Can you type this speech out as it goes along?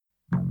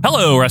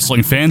Hello,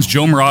 wrestling fans.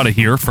 Joe Murata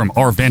here from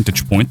Our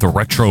Vantage Point, the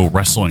Retro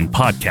Wrestling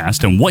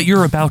Podcast. And what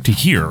you're about to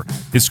hear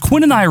is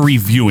Quinn and I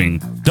reviewing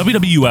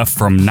WWF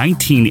from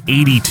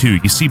 1982.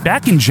 You see,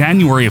 back in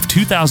January of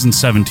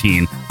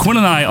 2017, Quinn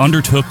and I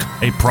undertook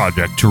a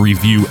project to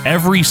review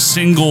every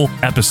single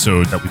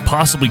episode that we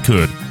possibly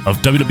could of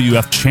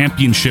WWF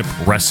Championship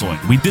Wrestling.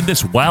 We did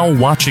this while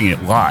watching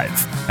it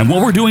live. And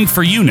what we're doing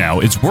for you now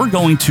is we're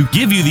going to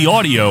give you the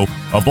audio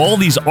of all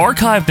these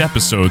archived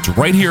episodes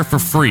right here for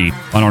free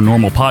on our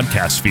normal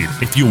podcast feed.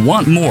 If you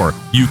want more,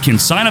 you can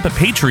sign up at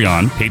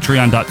Patreon,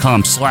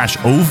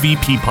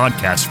 patreon.com/OVP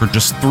podcast for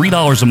just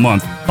 $3 a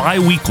month.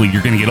 Bi-weekly,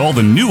 you're going to get all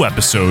the new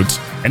episodes.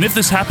 And if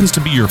this happens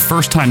to be your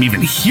first time even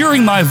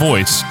hearing my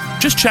voice,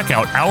 just check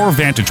out Our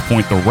Vantage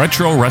Point, the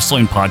Retro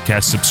Wrestling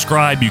Podcast.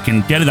 Subscribe. You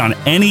can get it on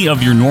any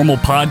of your normal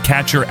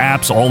podcatcher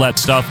apps, all that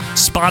stuff,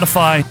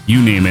 Spotify,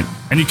 you name it.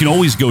 And you can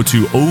always go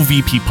to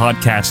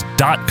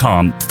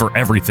ovppodcast.com for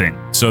everything.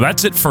 So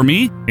that's it for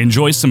me.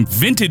 Enjoy some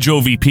vintage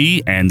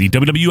OVP and the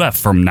WWF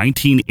from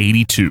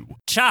 1982.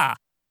 Cha!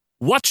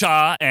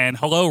 Wacha! And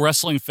hello,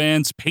 wrestling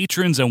fans,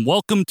 patrons, and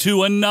welcome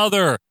to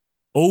another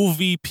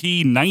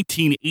OVP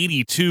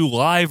 1982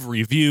 live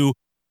review.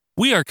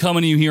 We are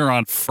coming to you here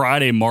on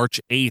Friday, March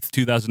 8th,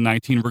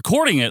 2019,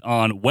 recording it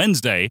on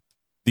Wednesday,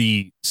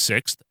 the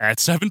 6th at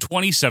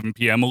 7:27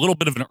 p.m. A little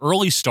bit of an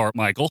early start,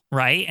 Michael.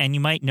 Right, and you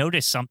might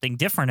notice something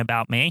different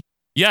about me.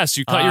 Yes,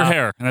 you cut your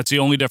hair, and that's the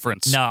only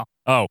difference. No.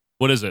 Oh,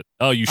 what is it?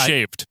 Oh, you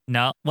shaved.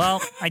 No,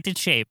 well, I did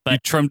shave, You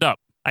but trimmed up.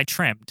 I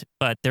trimmed,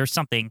 but there's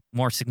something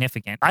more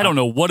significant. I don't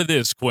know what it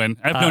is, Quinn.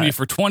 I've known you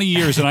for 20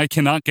 years, and I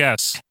cannot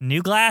guess.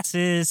 New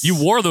glasses.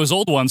 You wore those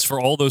old ones for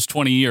all those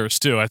 20 years,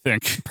 too, I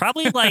think.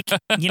 Probably like,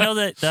 you know,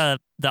 the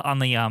on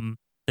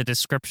the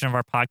description of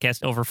our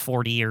podcast, over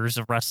 40 years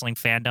of wrestling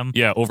fandom.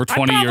 Yeah, over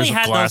 20 years of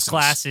I probably had glasses. those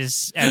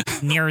glasses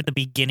at near the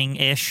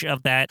beginning-ish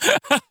of that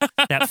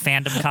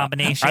fandom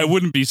combination. I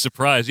wouldn't be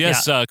surprised.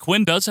 Yes,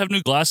 Quinn does have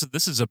new glasses.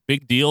 This is a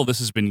big deal. This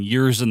has been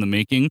years in the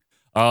making.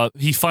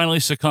 He finally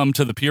succumbed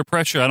to the peer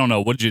pressure. I don't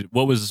know. What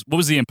was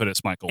the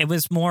impetus, Michael? It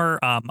was more,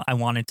 I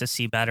wanted to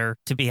see better,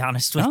 to be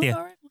honest with you.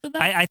 All right, look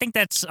at that. I think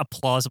that's a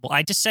plausible.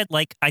 I just said,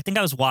 like, I think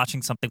I was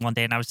watching something one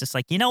day and I was just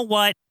like, you know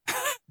what?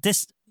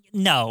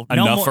 No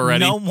Enough more,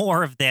 already? no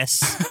more of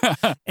this.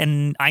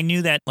 And I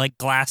knew that, like,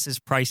 glasses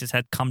prices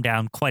had come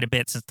down quite a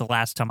bit since the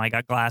last time I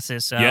got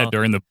glasses. So. Yeah,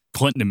 during the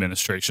Clinton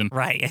administration.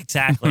 Right,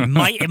 exactly. It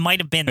might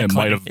have been the It Clinton.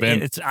 might have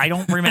been. I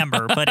don't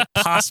remember, but it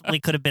possibly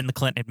could have been the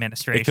Clinton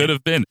administration. It could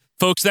have been.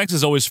 Folks, thanks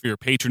as always for your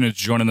patronage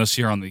joining us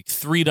here on the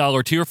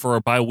 $3 tier for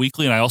our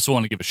bi-weekly. And I also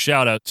want to give a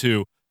shout out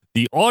to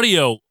the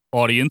audio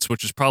audience,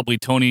 which is probably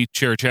Tony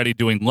Cherichetti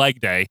doing leg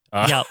day.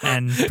 Yep,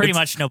 and pretty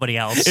much nobody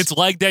else. It's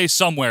leg day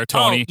somewhere,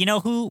 Tony. Oh, you know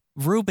who?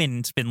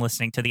 Ruben's been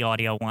listening to the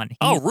audio one.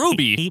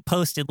 Ruby. He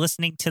posted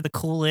listening to the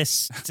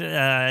coolest,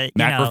 Mac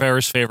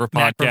Rivera's favorite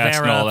Mac podcast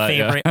and all Rivera that.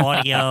 favorite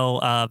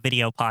audio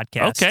video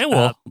podcast. Okay,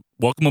 well,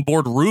 welcome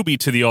aboard Ruby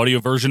to the audio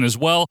version as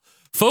well.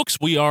 Folks,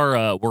 we're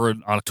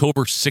on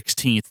October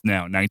 16th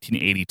now,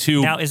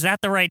 1982. Now, is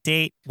that the right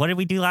date? What did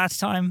we do last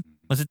time?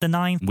 Was it the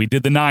 9th? We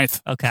did the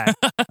 9th. Okay.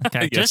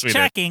 Yes, Just we did.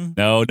 checking.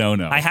 No.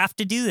 I have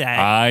to do that.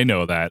 I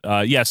know that.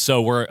 Yes,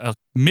 so we're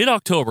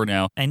mid-October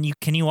now. And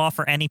can you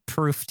offer any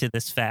proof to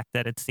this fact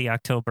that it's the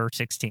October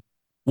 16th?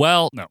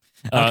 Well, no.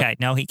 Okay,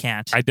 no, he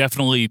can't. I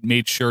definitely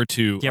made sure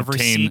to Do you have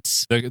obtain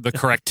receipts? the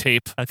correct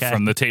tape Okay.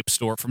 from the tape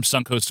store, from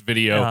Suncoast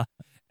Video. Yeah.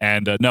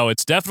 And no,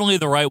 it's definitely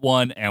the right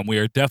one, and we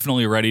are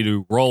definitely ready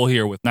to roll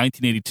here with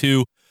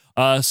 1982.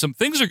 Some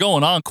things are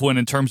going on, Quinn,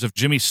 in terms of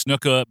Jimmy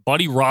Snuka.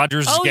 Buddy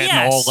Rogers is getting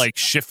all, like,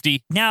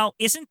 shifty. Now,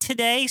 isn't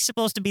today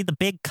supposed to be the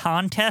big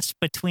contest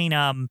between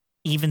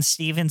Even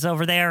Stevens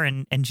over there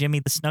and Jimmy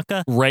the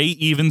Snuka? Ray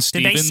Even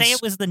Stevens. Did they say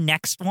it was the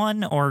next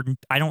one, or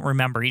I don't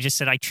remember? He just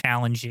said, I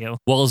challenge you.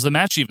 Well, is the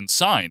match even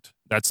signed?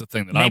 That's the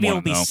thing that Maybe I it'll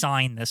want to be know.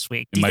 signed this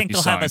week. It Do you might think be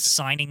they'll have a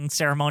signed. signing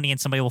ceremony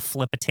and somebody will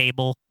flip a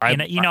table? I-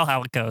 You know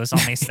how it goes on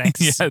these things.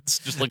 Yeah, it's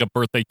just like a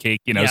birthday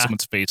cake. Yeah.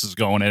 Someone's face is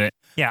going in it.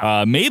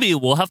 Yeah. Maybe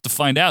we'll have to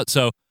find out.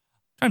 So,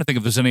 trying to think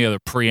if there's any other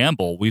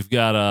preamble. We've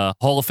got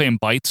Hall of Fame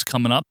Bites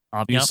coming up,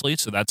 obviously.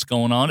 So that's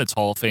going on. It's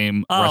Hall of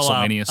Fame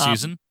WrestleMania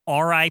season.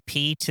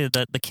 R.I.P. to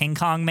the King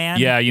Kong man.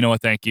 Yeah, you know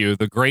what? Thank you.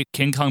 The great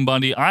King Kong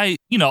Bundy.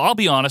 I'll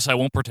be honest. I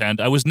won't pretend.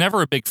 I was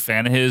never a big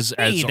fan of his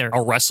as either.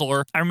 a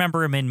wrestler. I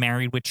remember him in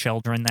Married with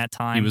Children that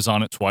time. He was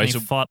on it And twice he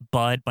fought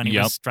Bud when he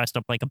Yep. was dressed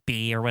up like a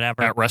bee or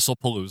whatever. at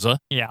WrestlePalooza.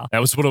 Yeah. That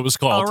was what it was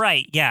called. Oh,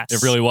 right. Yes.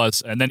 It really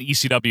was. And then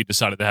ECW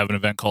decided to have an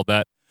event called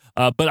that.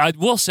 But I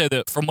will say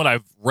that from what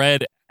I've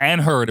read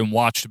and heard and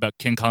watched about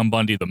King Kong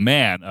Bundy, the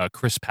man,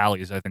 Chris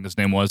Pallies, I think his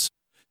name was,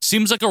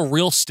 seems like a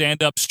real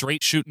stand-up,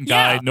 straight-shooting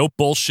guy. Yeah. No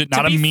bullshit. To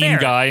Not a be mean fair,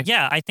 guy.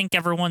 Yeah, I think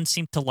everyone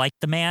seemed to like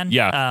the man.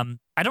 Yeah.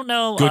 I don't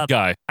know. Good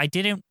guy. I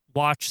didn't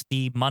watch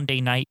the Monday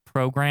night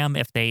program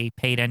if they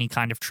paid any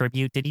kind of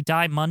tribute. Did he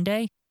die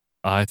Monday?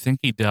 I think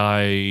he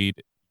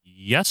died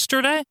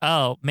yesterday.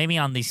 Oh, maybe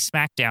on the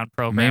SmackDown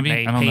program Maybe?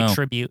 they I don't paid know.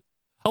 tribute.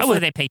 Hopefully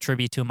they pay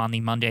tribute to him on the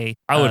Monday.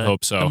 I would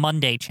hope so. The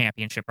Monday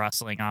Championship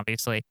Wrestling,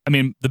 obviously. I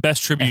mean, the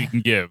best tribute you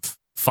can give,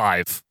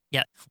 5.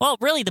 Yeah. Well,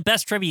 really, the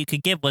best trivia you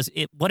could give was,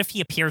 what if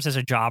he appears as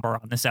a jobber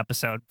on this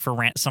episode for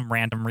some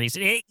random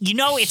reason?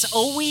 It's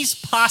always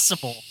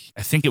possible.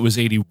 I think it was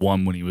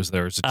 81 when he was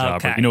there as a jobber.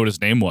 Okay. You know what his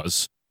name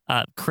was?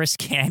 Chris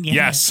Canyon.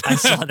 Yes. I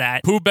saw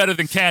that. Who better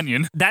than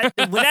Canyon? That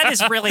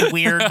is really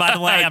weird, by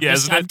the way. I'm Yeah,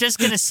 just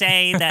going to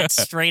say that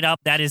straight up,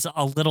 that is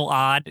a little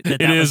odd.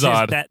 It is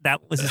odd. That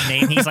was his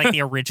name. He's like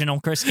the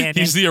original Chris Canyon.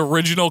 He's the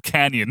original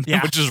Canyon,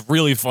 Yeah. which is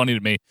really funny to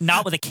me.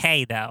 Not with a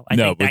K, though. I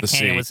No, think that with a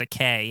Canyon C. was a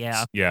K,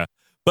 yeah. Yeah.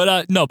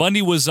 But no,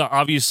 Bundy was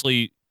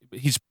obviously,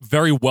 he's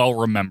very well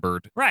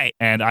remembered. Right.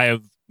 And I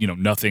have,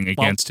 nothing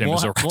against him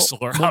as a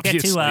wrestler, We'll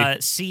obviously. get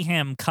to see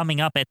him coming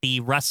up at the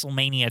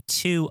WrestleMania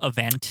 2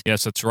 event.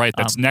 Yes, that's right.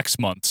 That's next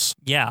month's.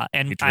 Yeah,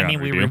 and Patreon we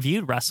review.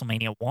 reviewed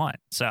WrestleMania 1,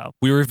 so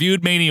We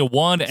reviewed Mania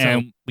 1,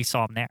 and we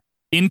saw him there.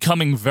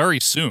 incoming very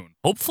soon,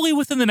 hopefully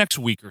within the next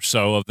week or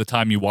so of the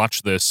time you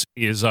watch this,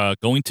 is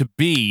going to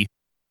be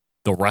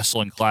the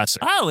Wrestling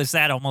Classic. Oh, is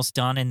that almost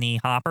done in the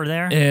hopper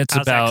there?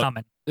 How's that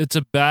coming? It's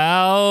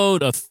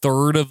about a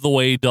third of the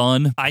way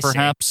done, I see.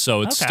 perhaps.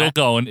 So it's Okay. still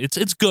going.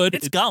 It's good.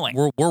 It's going.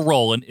 We're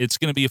rolling. It's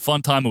going to be a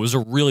fun time. It was a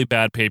really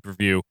bad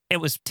pay-per-view. It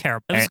was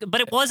terrible.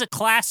 But it was a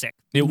classic.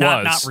 It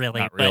Not was.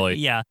 really. Not really. But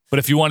yeah. But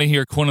if you want to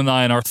hear Quinn and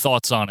I and our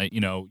thoughts on it,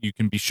 you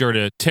can be sure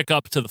to tick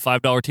up to the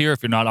 $5 tier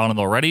if you're not on it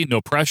already.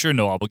 No pressure,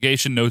 no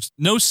obligation, no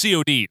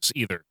CODs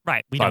either.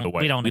 Right. We by don't, the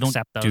way. we don't We don't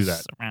accept do those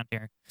that. around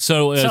here.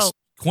 So as So-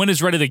 Quinn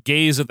is ready to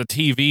gaze at the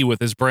TV with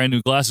his brand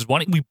new glasses, why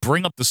don't we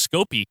bring up the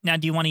Scopy? Now,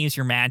 do you want to use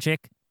your magic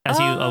as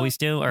you always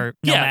do, or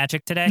no yeah.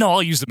 magic today? No,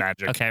 I'll use the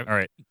magic. Okay. All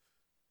right.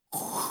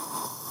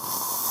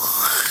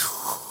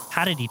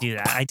 How did he do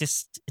that?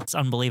 It's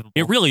unbelievable.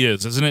 It really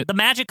is, isn't it? The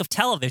magic of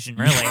television,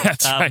 really.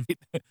 That's right.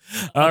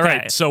 All right.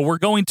 okay. So we're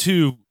going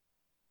to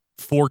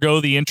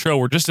forego the intro.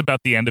 We're just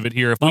about the end of it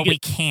here. If Well, we we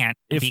can't.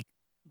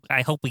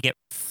 I hope we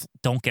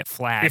don't get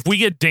flagged. if we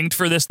get dinged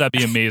for this, that'd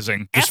be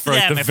amazing. Just F for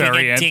like them the if we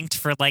very get end. dinked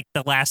for like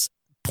the last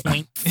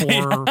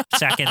 0.4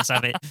 seconds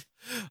of it.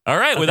 All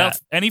right. of Without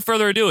that. any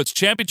further ado, it's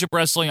Championship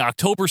Wrestling,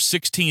 October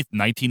 16th,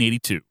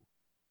 1982.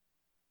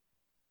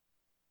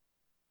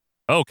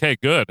 Okay,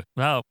 good.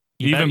 Well,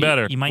 Even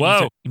better. You might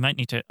Whoa. you might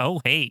need to.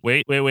 Oh, hey.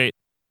 Wait.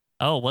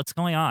 Oh, what's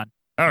going on?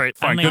 All right,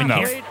 fine. I Good don't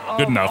enough. hear-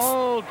 Good enough.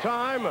 All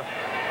time,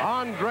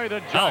 Andre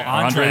the Giant.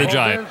 Andre the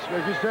Giant.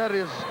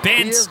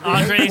 Vince,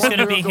 Andre's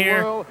gonna be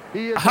here.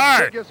 He is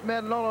Hard. the biggest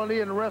man not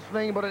only in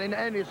wrestling but in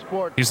any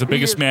sport. He's the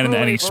biggest man in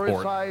any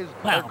sport. Well,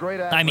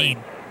 I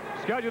mean,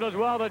 Scheduled as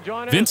well to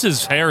join us.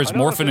 Vince's hair is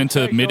Another morphing into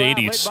sensational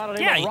mid-80s. athlete by the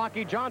name Yeah, of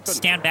Rocky Johnson.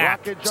 stand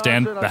back. Rocky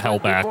Stand Johnson, the hell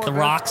back. The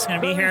Rock's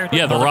gonna be here.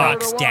 Yeah, The Well, Rock.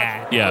 Rock's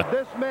dad. Yeah.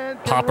 This man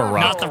can Papa wrestle.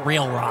 Rock. Not the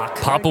real Rock.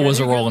 Papa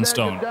was a Rolling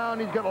Stone.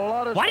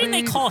 Why didn't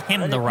they call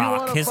him The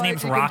Rock? His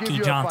name's Rocky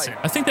Johnson.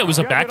 I think that was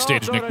a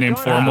backstage nickname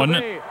for him, wasn't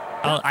it?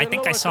 Oh, I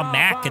think I saw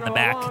Mac in the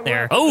back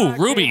there. Oh,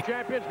 Ruby. All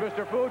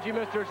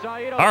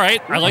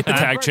right, I like the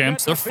tag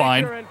champs. They're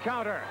fine.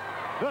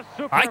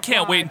 I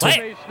can't wait until-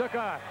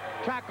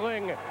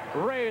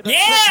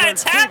 Yeah,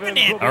 it's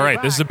happening. All right,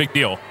 this is a big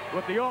deal.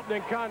 With the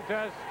opening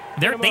contest.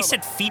 They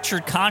said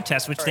featured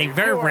contest, which they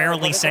very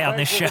rarely say on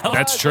this show.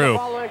 That's true.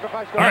 All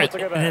right.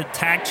 The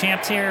tag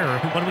champs here, or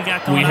what do we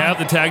got going We on? have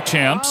the tag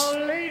champs.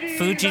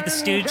 Fuji the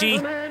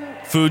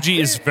Stoogie. Fuji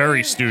is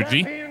very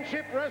stoogey.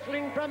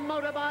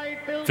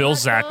 Phil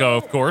Zacco,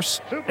 of course.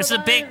 This is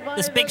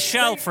a big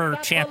show for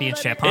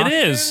championship, huh? It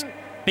is.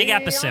 Big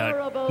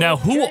episode. Now,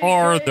 who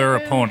are their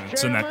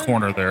opponents in that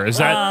corner there? Is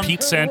that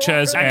Pete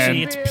Sanchez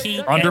Actually, and it's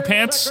Pete.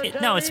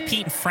 Underpants? No, it's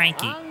Pete and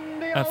Frankie.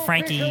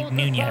 Frankie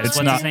Nunez. It's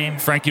What's not his name?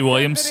 Frankie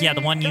Williams? Yeah, the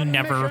one you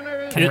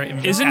never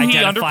can Isn't he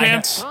identify.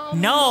 Underpants?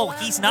 No,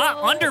 he's not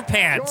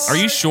Underpants. Are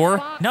you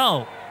sure?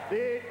 No,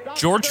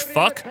 George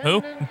Fuck?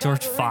 Who?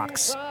 George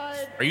Fox.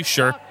 Are you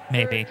sure?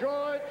 Maybe.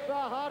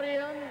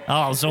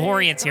 Oh,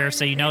 Zahorian's here,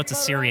 so you know it's a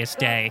serious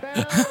day.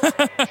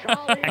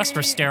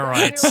 Extra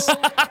steroids.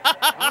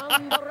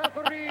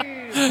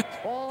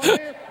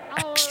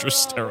 Extra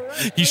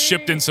steroid. He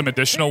shipped in some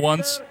additional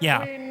ones. Yeah.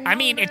 I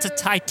mean, it's a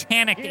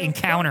titanic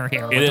encounter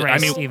here with Ray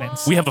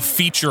Stevens. we have a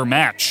feature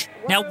match.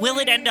 Now, will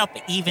it end up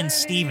even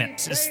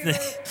Stevens?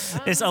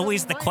 Is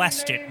always the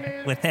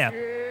question with him.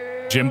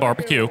 Jim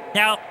Barbecue.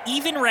 Now,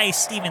 even Ray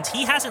Stevens,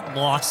 he hasn't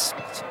lost.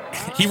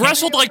 He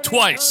wrestled like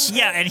twice.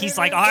 Yeah, and he's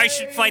like, I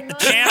should fight the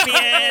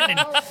champion,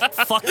 and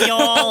fuck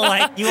y'all,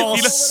 like, you all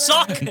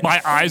suck.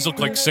 My eyes look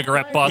like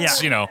cigarette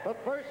butts, Yeah.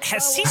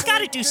 He's got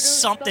to do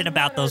something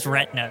about those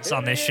retinas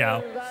on this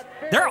show.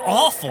 They're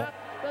awful.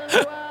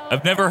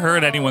 I've never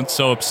heard anyone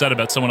so upset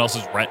about someone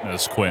else's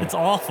retinas, Quinn. It's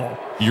awful.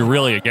 You're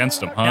really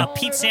against him, huh? Now,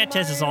 Pete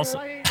Sanchez is also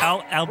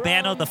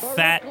Albano the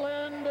fat,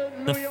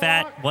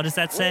 what does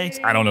that say?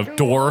 I don't know,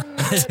 door.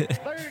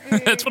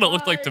 That's what it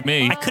looked like to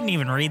me. I couldn't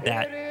even read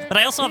that. But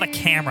I also have a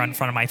camera in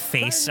front of my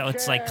face, so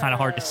it's like kind of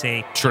hard to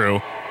see.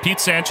 True. Pete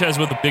Sanchez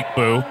with a big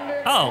boo.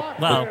 Oh,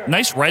 well,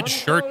 Nice red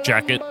shirt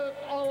jacket.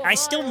 I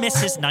still miss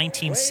his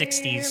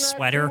 1960s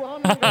sweater.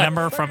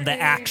 Remember from the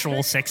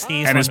actual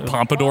 60s? And his when-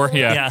 pompadour,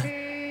 yeah.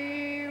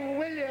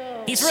 Yeah.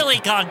 He's really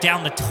gone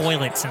down the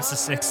toilet since the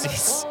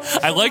 60s.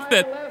 I like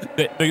that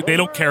they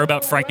don't care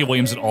about Frankie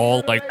Williams at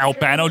all. Like,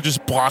 Albano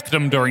just blocked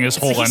him during his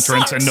whole He entrance,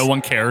 sucks. and no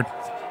one cared.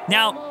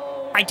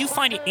 Now, I do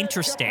find it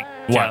interesting.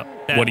 What? Joe,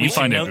 that What do we you should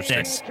find note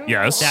interesting? this,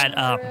 Yes.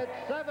 That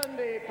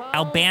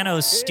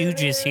Albano's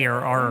stooges here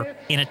are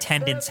in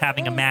attendance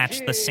having a match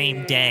the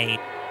same day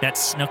that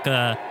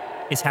Snuka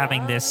is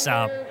having this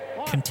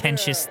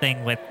contentious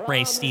thing with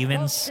Ray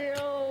Stevens.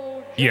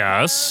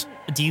 Yes.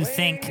 Do you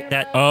think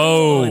that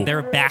Oh.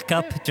 they're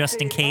backup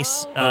just in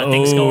case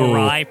things go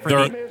awry for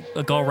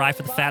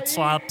the fat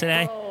slob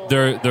today?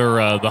 They're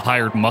the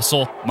hired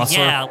muscle.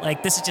 Yeah,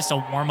 like this is just a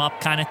warm up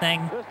kind of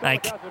thing.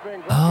 Like,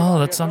 Oh,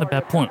 that's not a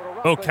bad point.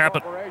 Oh,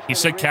 Capital. He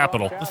said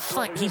Capital.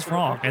 fuck, he's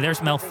wrong. And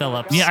there's Mel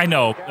Phillips. Yeah, I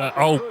know.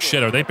 Oh,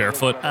 shit. Are they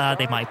barefoot?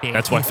 They might be.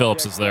 That's why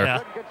Phillips is there.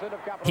 Yeah.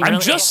 I'm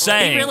just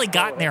saying. He really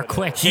got in there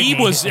quick. He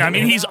didn't was, I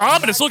mean, he's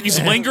ominous. Look, he's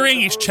lingering.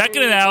 He's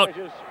checking it out.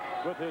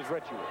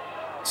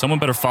 Someone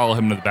better follow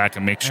him to the back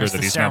and make sure There's that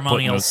the he's not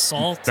putting ceremonial those,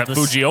 salt. that The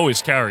Fuji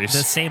always carries. The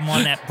same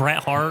one that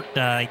Bret Hart,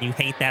 you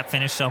hate that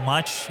finish so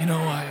much. You know,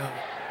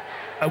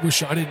 I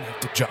wish I didn't have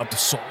to job the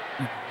salt.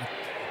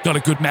 Got a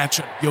good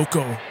match at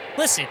Yoko.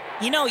 Listen,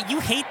 you know,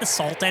 you hate the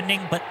salt ending,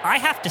 but I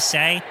have to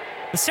say,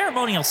 the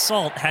ceremonial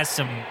salt has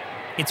some...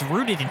 It's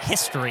rooted in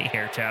history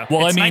here, Joe.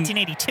 Well, it's I mean-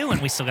 1982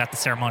 and we still got the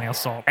ceremonial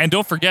salt. And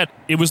don't forget,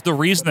 it was the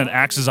reason that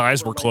Axe's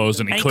eyes were closed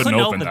and he couldn't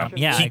open them.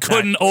 Yeah, he exactly.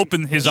 couldn't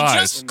open his He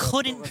eyes. just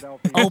couldn't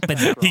open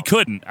them. He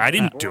couldn't. I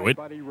didn't do it.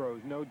 Buddy Rose,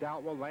 no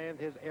doubt, will land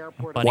his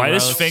airport. Buddy Why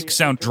does Rose. Fink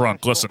sound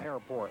drunk? Listen.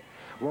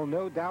 Will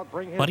no doubt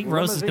bring his Buddy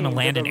Rose is going to limousine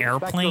land an to the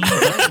airplane?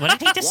 respective- What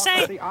did he just Walk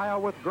say? the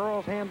aisle with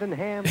girls hand in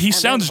hand, He and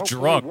sounds then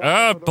hopefully drunk. walk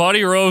over the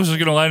Buddy Rose is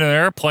going to land an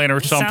airplane or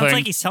It something. sounds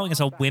like he's telling us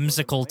a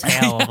whimsical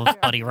tale of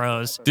Buddy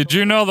Rose. Did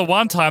you know the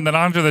one time that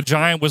Andre the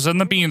Giant was in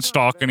the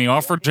beanstalk and he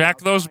offered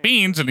Jack those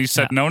beans and he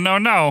said, Yeah.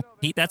 no.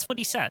 That's what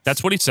he said.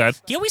 That's what he said.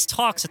 He always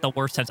talks at the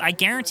worst times. I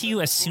guarantee you,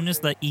 as soon as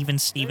the Even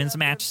Stevens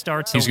match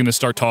starts, He's he'll going to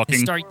start talking.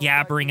 start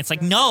yabbering. It's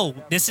like, no,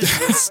 this is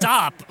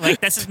stop. Like,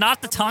 this is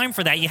not the time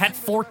for that. You had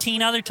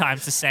 14 other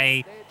times to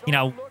say, you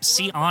know,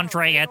 see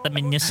Andre at the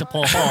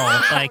Municipal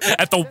Hall, like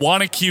At the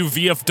Wanacue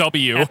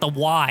VFW. at the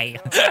Y.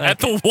 At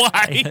the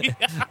Y.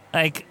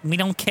 Like, we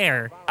don't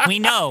care. We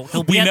know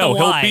he'll be We at know the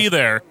he'll Y. be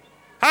there.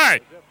 Hi,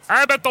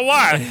 I'm at the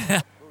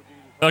Y.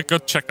 Go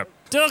check him.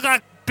 Still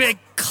got big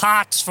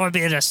cots for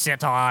me to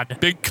sit on.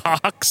 Big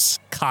cocks.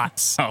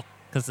 Cots. Oh.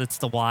 Because it's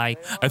the Y.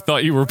 I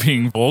thought you were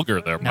being vulgar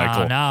there, No,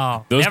 Michael.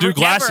 no. Those never, new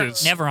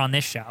glasses. Never on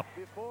this show.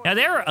 Now,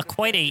 they're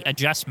quite a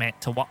adjustment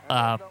to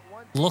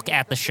look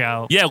at the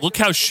show. Yeah, look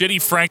how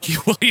shitty Frankie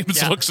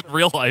Williams Yeah. looks in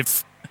real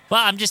life.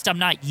 Well, I'm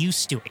not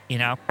used to it, you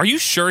know? Are you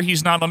sure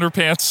he's not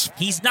underpants?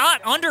 He's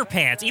not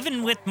underpants.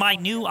 Even with my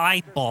new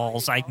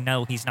eyeballs, I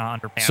know he's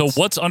not underpants. So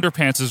what's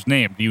underpants'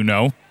 name? Do you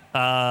know?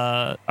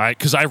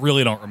 Because I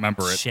really don't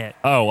remember it. Shit.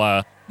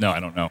 Oh, no, I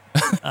don't know.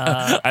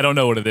 I don't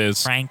know what it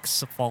is. Frank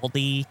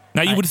Cifaldi.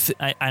 Now, you I- would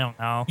I don't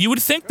know. You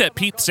would think that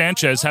Pete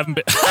Sanchez haven't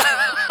been.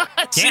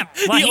 Damn.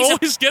 Well, he he's a-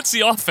 always gets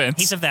the offense.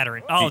 He's a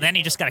veteran. Oh, then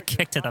he just got a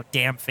kick to the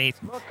damn face.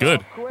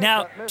 Good.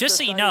 Now, just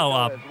so you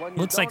know,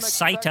 looks like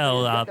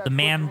Saito, the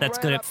man that's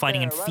good at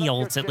fighting in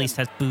fields, at least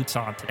has boots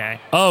on today.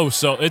 Oh,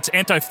 so it's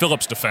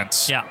anti-Phillips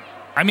defense. Yeah.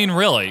 I mean,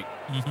 really.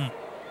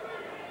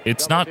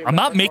 It's not. I'm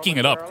not making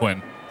it up,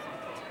 Quinn.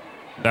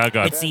 Oh,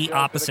 God. It's the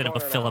opposite of a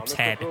Phillips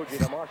head.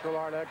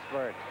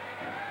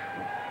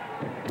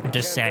 I'm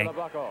just saying.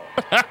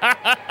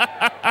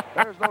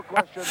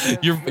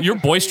 You're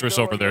boisterous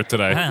over there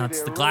today. I don't know,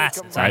 it's the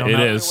glasses. I don't It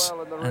know. is.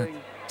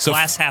 So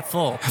Glass half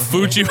full.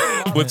 Fuji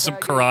with some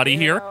karate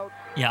here.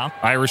 Yeah.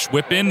 Irish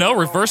whip in. No,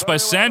 reversed by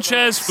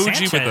Sanchez.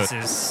 Fuji Sanchez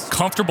with is- a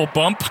comfortable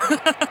bump.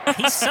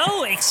 He's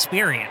so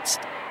experienced.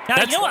 Now,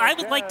 you know what? I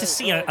would like to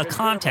see a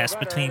contest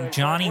between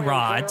Johnny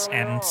Rods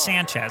and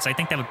Sanchez. I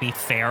think that would be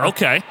fair.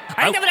 Okay.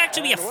 I think that would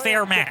actually be a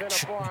fair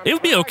match. It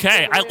would be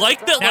okay. I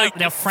like that.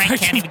 Now Frank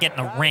can't even get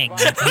in the ring.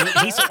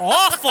 He's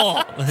awful.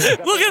 Look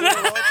at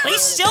that.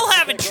 He's still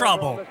having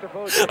trouble.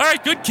 All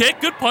right, good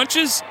kick, good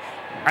punches.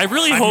 I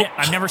really hope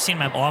I've never seen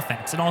him have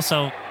offense. And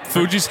also,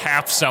 Fuji's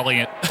half selling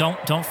it.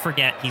 don't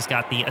forget he's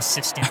got the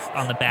assistant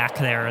on the back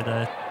there.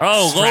 The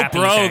Oh, low strappy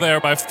bro thing. there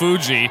by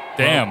Fuji.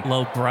 Damn.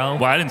 Low bro.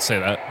 Well, I didn't say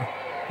that.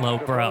 Low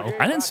bro.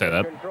 I didn't say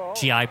that.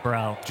 GI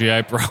bro.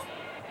 GI bro.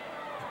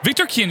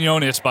 Victor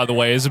Quinones, by the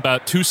way, is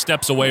about 2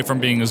 steps away from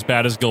being as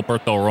bad as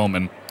Gilberto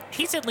Roman.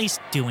 He's at least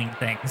doing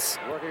things.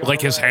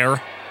 Like his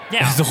hair.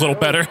 Yeah. Is a little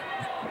better.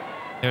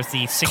 There's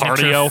the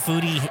signature Cardio.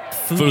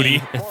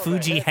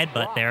 Fuji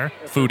headbutt there.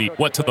 Fuji.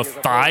 What, to the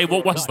thigh?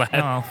 What was that?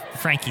 No,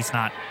 Frankie's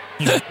not.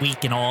 He's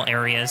weak in all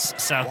areas.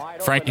 So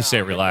Frankie,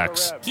 say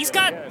relax. he's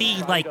got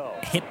the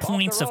hit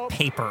points of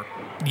paper,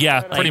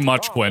 Yeah, pretty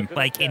much, Quinn.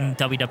 like in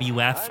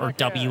WWF or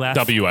WF.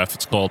 WF,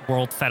 it's called.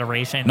 World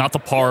Federation. Not the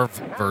Parv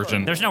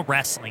version. There's no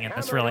wrestling in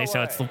this really,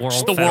 so it's the World.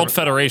 Just the World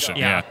Federation,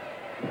 Yeah.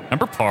 yeah.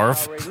 Remember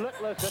Parv?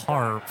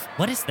 Parv.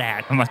 What is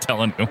that? I'm not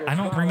telling you. I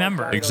don't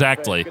remember.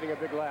 Exactly.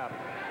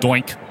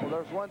 Doink.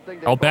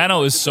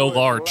 Albano is so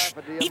large.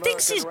 He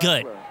thinks he's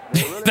good.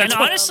 And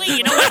honestly,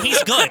 you know what?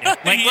 He's good.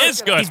 Like, He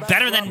is good. He's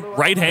better than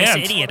Right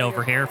hand. this idiot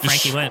over here,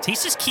 Frankie Williams.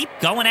 He's just keep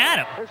going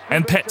at him.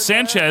 And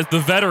Sanchez, the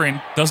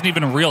veteran, doesn't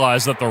even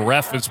realize that the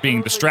ref is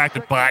being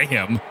distracted by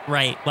him.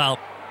 Right. Well,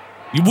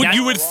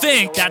 You would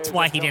think. that's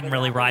why he didn't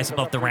really rise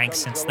above the ranks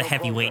since the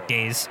heavyweight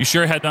days. You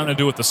sure it had nothing to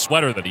do with the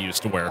sweater that he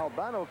used to wear.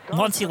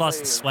 Once he lost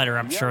the sweater,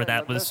 I'm sure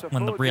that was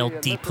when the real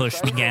deep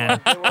push began.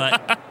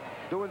 But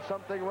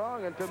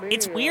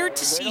it's weird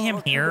to see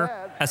him here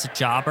as a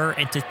jobber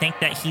and to think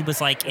that he was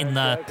like in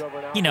the,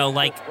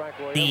 like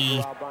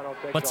the,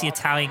 what's the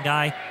Italian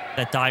guy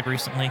that died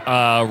recently?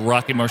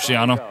 Rocky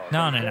Marciano.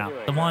 No.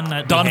 The one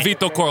that Don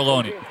Vito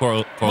Corleone.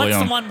 What's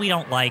the one we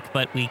don't like,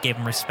 but we gave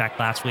him respect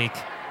last week?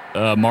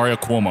 Mario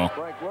Cuomo.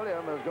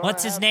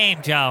 What's his name,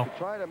 Joe?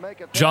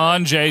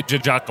 John J.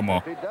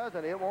 Giacomo.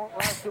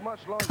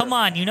 Come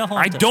on, you know who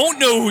I don't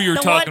know who you're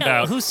The talking one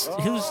about. Who's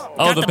Oh,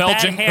 got the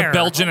bad hair.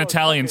 Belgian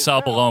Italian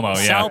Sal Palomo.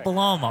 Yeah. Sal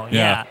Palomo,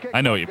 yeah.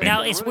 I know what you mean.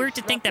 Now, it's weird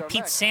to think that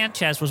Pete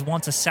Sanchez was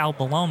once a Sal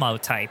Palomo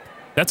type.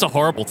 That's a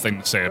horrible thing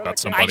to say about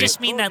somebody. I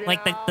just mean that,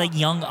 like, the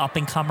young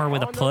up-and-comer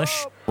with a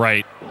push.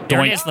 Right. There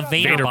it Doink. is, the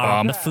Vader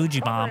bomb, the Fuji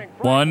bomb.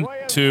 1,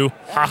 2,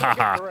 ha ha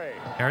ha.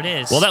 There it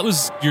is. Well, that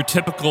was your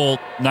typical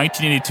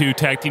 1982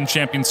 tag team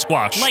champion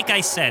squash. Like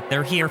I said,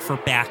 they're here for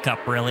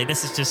backup, really.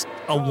 This is just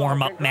a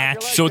warm-up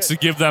match. So it's to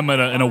give them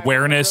an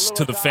awareness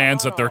to the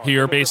fans that they're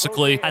here,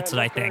 basically. That's what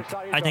I think.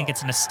 I think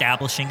it's an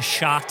establishing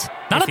shot.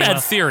 Not a if you bad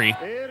will. theory.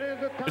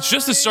 It's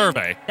just a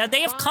survey. Now,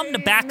 they have come to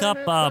back up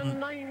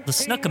the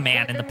Snuka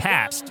Man in the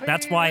past.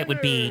 That's why it would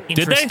be Did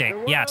they?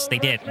 interesting. Yes, they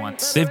did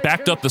once. They've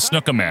backed up the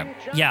Snuka Man.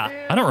 Yeah.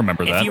 I don't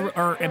remember that.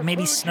 Or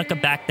maybe Snuka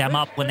backed them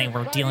up when they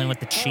were dealing with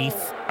the Chief.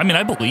 I mean,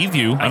 I believe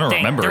you. I don't think.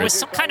 remember There it. was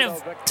some kind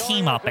of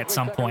team up at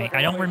some point.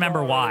 I don't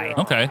remember why.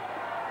 Okay.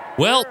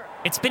 Well,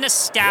 It's been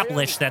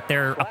established that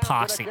they're a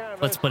posse.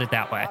 Let's put it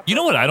that way. you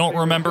know what I don't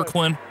remember,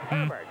 Quinn?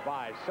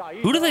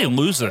 Who do they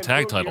lose their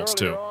tag titles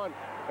to?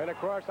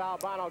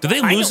 Do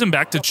they lose them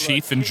back to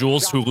Chief and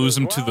Jules, who lose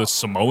them to the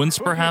Samoans,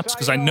 perhaps?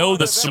 Because I know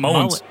the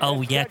Samoans,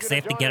 Oh, yeah, because they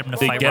have to get them to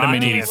they fight get them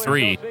in Rocky.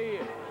 83.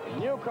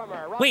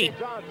 Wait,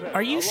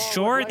 are you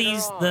sure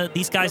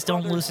these guys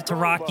don't lose it to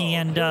Rocky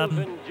and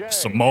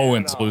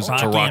Samoans lose it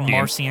to and Rocky.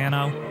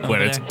 Marciano? But over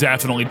it's there?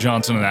 definitely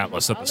Johnson and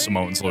Atlas that the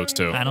Samoans lose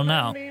to. I don't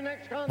know.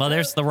 Well,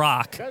 there's The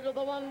Rock.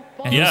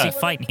 And Yeah. who's he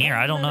fighting here?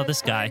 I don't know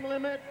this guy.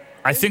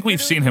 I think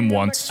we've seen him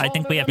once. I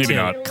think we have Maybe two.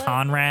 not.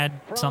 Conrad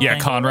something? Yeah,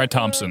 Conrad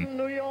Thompson.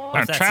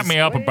 if that's Chat his- me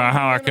up about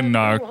how I can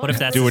if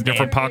that's do a his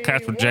different name?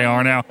 podcast with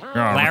JR now.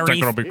 Yeah, I Larry- think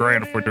it'll be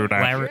great if we do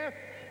that. Larry,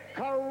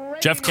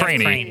 Jeff Jeff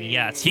Craney. Craney,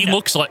 yes. He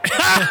looks like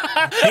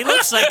He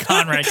looks like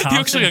Conrad Thompson. he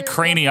looks like a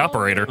Craney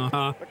operator.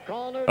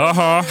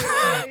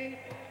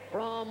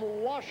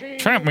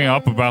 Chat me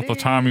up about the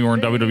time you were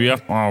in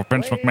WWF. Oh,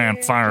 Vince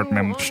McMahon fired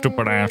me,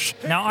 stupid ass.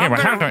 Now Yeah, I'm but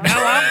how gonna, can-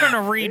 now I'm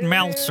gonna read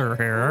Meltzer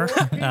here.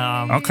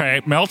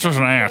 Okay, Meltzer's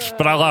an ass,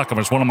 but I like him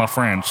as one of my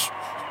friends.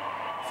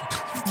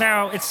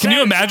 Now it says, Can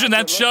you imagine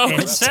that show? It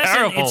It's says,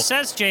 terrible. it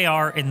says,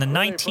 JR, in the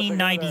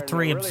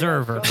 1993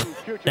 Observer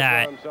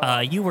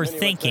that you were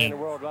thinking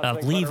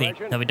of leaving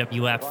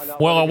WWF.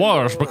 Well, I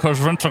was, because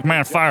Vince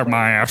McMahon fired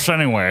my ass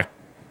anyway.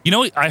 You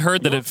know, I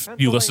heard that if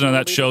you listen to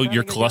that show,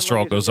 your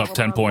cholesterol goes up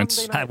 10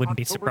 points. I wouldn't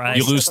be surprised.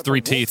 You lose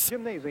 3 teeth.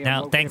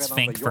 Now, thanks,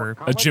 Fink, for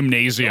A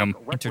gymnasium.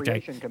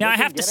 interjecting. Now, I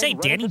have to say,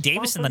 Danny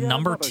Davis in the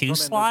number 2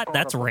 slot,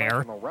 that's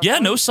rare. Yeah,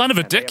 no son of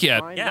a dick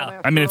yet. Yeah.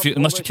 I mean,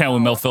 unless you count what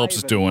Mel Phillips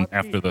is doing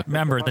after the.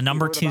 Remember, the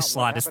number 2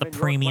 slot is the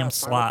premium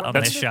slot of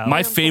That's this show.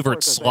 my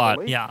favorite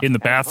slot Yeah. in the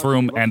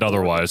bathroom and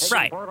otherwise.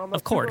 Right,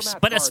 of course.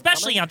 But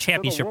especially on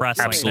Championship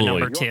Wrestling, Absolutely. the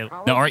number 2.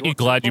 Now, aren't you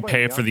glad you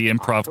pay for the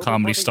improv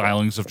comedy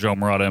stylings of Joe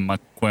Murata and Mike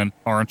Quinn?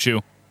 Aren't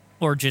you?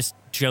 Or just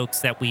jokes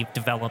that we've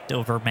developed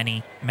over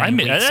many I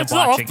mean, weeks that's of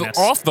watching this.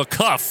 off the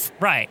cuff.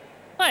 Right.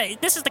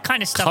 But this is the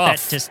kind of stuff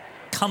Cuff. that just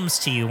comes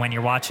to you when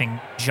you're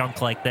watching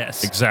junk like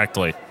this.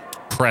 Exactly.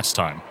 Press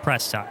time.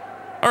 Press time.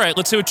 All right,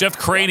 let's see what Jeff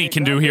Craney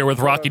can do here with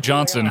Rocky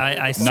Johnson.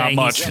 I say Not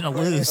much. he's going to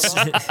lose.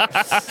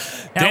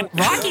 Now,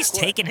 Rocky's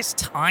taking his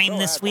time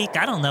this week.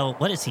 I don't know.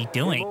 What is he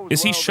doing?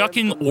 Is he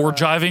shucking or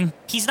jiving?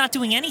 He's not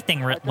doing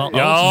anything. Well,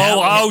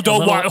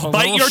 Don't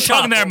bite your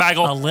shuck. tongue there,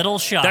 Michael. A little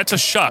shuck. That's a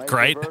shuck,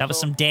 right? That was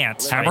some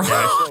dance Hammer-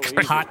 right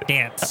there. Hot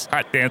dance.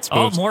 Hot dance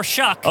Oh, moves. more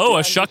shuck. Oh,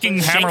 a shucking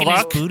Shaking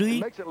hammerlock. his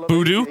booty.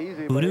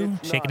 Voodoo.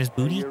 Shaking his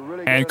booty.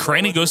 And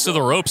Craney goes to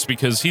the ropes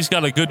because he's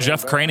got a good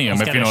Jeff Cranium,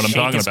 He's if you know gotta what I'm shake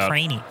talking his about.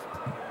 Craney.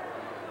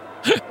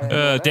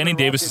 Danny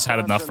Davis has had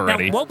enough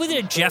already. Now, what would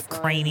a Jeff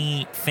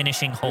Craney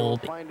finishing hold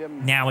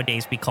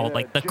nowadays be called?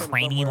 Like the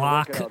Craney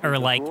lock, or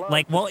like,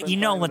 well, you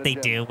know what they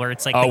do, where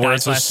it's like Oh, the where guy's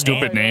it's a last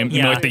stupid name. Yeah,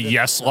 You know, like the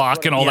yes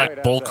lock and all Yeah.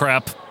 that bull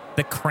crap.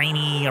 the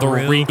Craney. The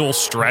Regal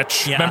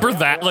Stretch. Yeah. Remember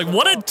that? Like,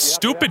 what a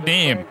stupid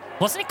name.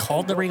 Wasn't it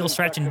called the Regal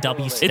Stretch in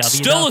WCW? It's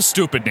still though? a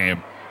stupid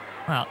name.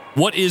 Well,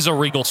 What is a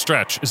Regal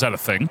Stretch? Is that a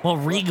thing? well,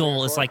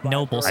 regal is like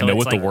noble. So I know it's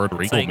what the like- word it's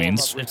regal like-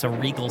 means. It's a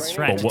regal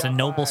stretch. But It's a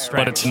noble stretch.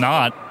 But it's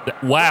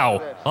not.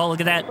 Wow. Oh, look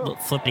at that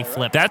flippity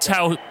flip. That's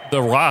how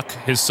The Rock,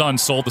 his son,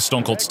 sold the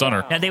Stone Cold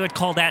Stunner. Now they would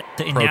call that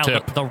Pro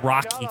tip. the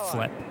Rocky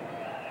flip.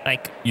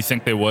 Like, You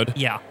think they would?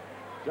 yeah.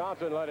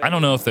 I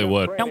don't know if they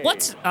would. Now,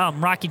 what's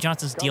Rocky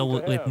Johnson's deal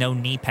with no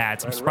knee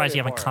pads? I'm surprised you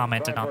haven't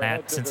commented on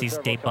that since he's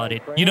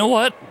debuted. You know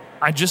what?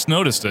 I just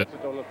noticed it.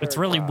 It's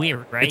really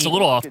weird, right? It's a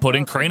little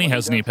off-putting. Craney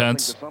has knee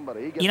pads.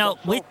 You know,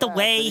 with the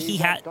way he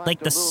had, like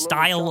the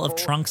style of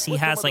trunks he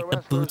has, like the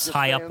boots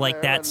high up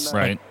like that,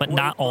 Right. but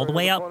not all the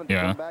way up.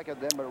 Yeah.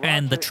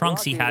 And the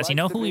trunks he has, you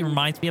know who he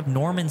reminds me of?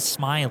 Norman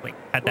Smiley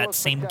had that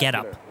same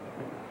getup.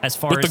 As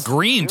far With as the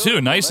green,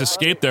 too. Nice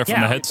escape there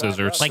from the head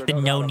scissors. like the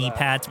no knee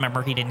pads.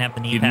 Remember, he didn't have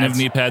the knee He pads. didn't have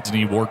knee pads, and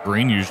he wore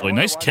green usually.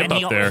 Nice kip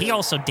and up there. he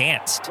also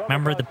danced.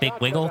 Remember the big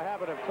wiggle?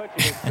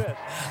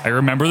 I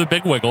remember the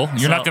big wiggle.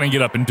 You're not going to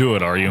get up and do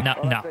it, are you? No,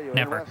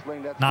 never.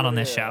 Not on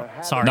this show.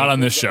 Sorry. Not on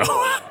this show.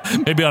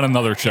 Maybe on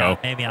another show.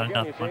 Maybe on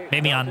another one.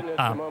 Maybe on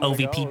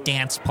OVP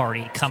Dance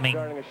Party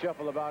coming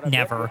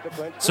never.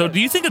 So do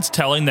you think it's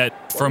telling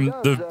that from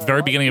the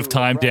very beginning of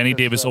time, Danny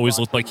Davis always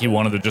looked like he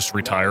wanted to just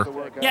retire?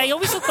 Yeah, he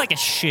always looked like a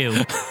shoe.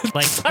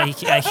 Like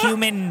a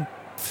human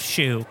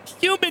shoe.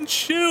 Human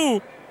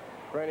shoe.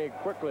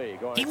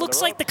 He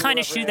looks like the kind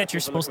of shoe that you're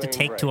supposed to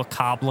take to a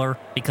cobbler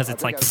because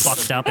it's like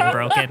fucked up and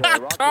broken.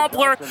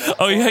 Cobbler.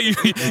 Oh, yeah,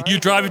 you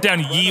drive it down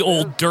ye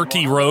old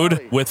dirty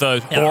road with a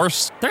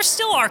horse. There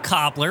still are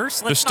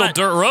cobblers. There's still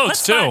dirt roads,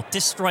 let's too. not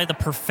destroy the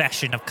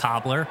profession of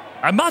cobbler.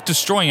 I'm not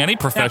destroying any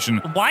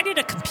profession. Now, why did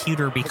a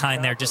computer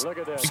behind there just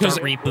Because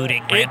start rebooting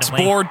randomly? It's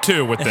bored,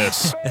 too, with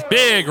this.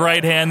 Big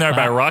right hand there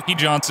by Rocky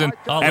Johnson.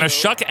 And a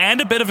shuck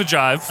and a bit of a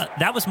jive.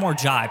 That was more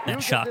jive than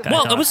shuck. I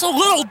Well, thought. it was a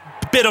little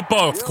bit of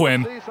both,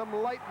 Quinn.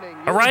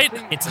 All right?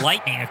 It's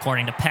lightning,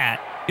 according to Pat.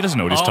 He doesn't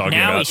know what he's talking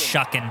now about. he's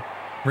shucking.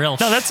 Real.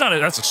 No, that's not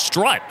it. That's a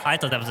strut. I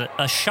thought that was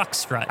a shuck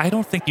strut. I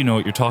don't think you know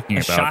what you're talking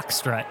A about. shock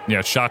strut.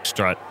 Yeah, shock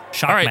strut.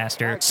 Shock All right.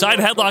 master. Side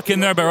headlock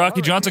in there by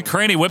Rocky Johnson.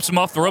 Craney whips him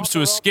off the ropes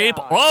to escape.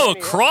 Oh, a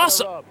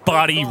cross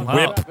body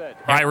whip.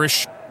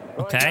 Irish.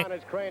 Okay.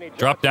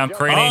 Drop down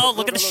Craney. Oh,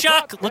 look at the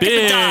shuck. Look at the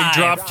Big dive.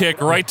 drop kick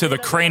right to the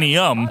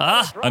cranium.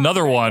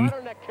 Another one.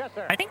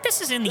 I think this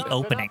is in the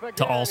opening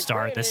to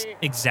All-Star, this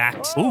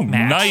exact Ooh,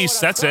 match. nice.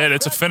 That's it.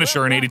 It's a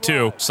finisher in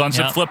 82.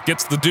 Sunset Yep. flip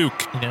gets the Duke.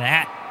 Look at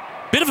that.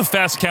 Bit of a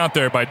fast count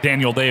there by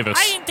Daniel Davis.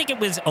 I didn't think it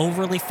was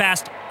overly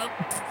fast,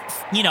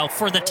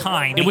 for the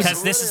time, It was-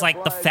 because this is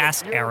like the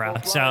fast era.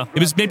 So, It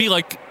was maybe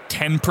like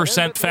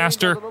 10%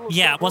 faster.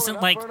 yeah, it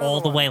wasn't like all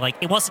the way, like,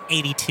 it wasn't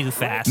 82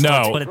 fast. No.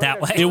 Let's put it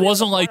that way. It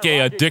wasn't like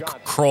a Dick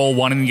Kroll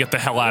wanting to get the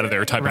hell out of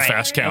there type right. of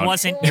fast count. It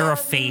wasn't, you're a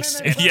face.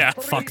 And Yeah.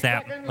 Fuck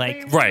them.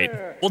 Like, Right.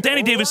 Well,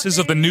 Danny Davis is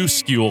of the new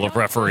school of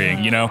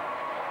refereeing, you know?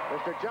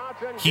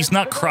 He's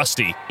not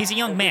crusty. he's a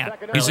young man.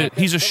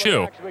 He's a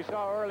shoe.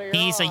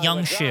 He's a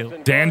young shoe.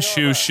 Dan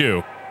Shoe.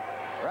 What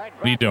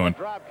are you doing?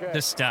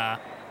 Just,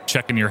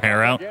 Checking your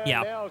hair out?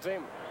 yeah.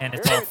 And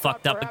it's all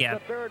fucked up again.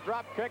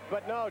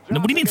 No,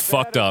 what do you mean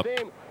fucked up?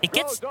 It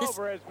gets this.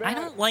 I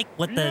don't like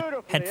what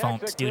the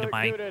headphones do to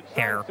my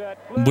hair.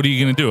 What are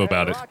you going to do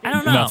about it? I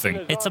don't know.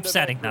 Nothing. It's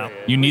upsetting, though.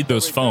 You need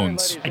those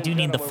phones. I do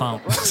need the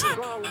phones.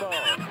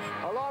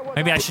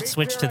 Maybe I should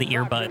switch to the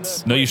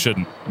earbuds. No, you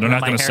shouldn't. They're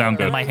not going to sound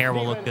Then good. my hair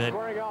will look good.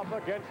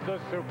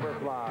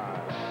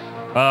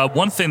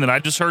 One thing that I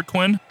just heard,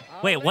 Quinn.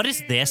 Wait, what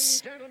is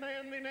this?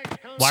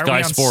 Why Sky are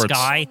we on Sports.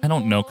 Sky? I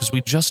don't know, because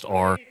we just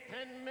are.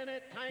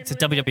 It's a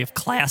WWF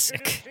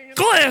Classic.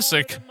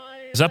 Classic!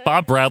 Is that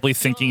Bob Bradley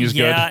thinking he's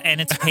Yeah, good?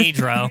 and it's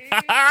Pedro.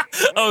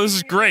 Oh, this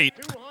is great.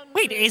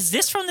 Wait, is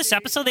this from this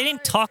episode? They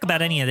didn't talk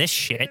about any of this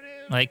shit.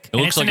 Like, It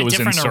looks like it was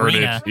inserted.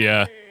 Arena.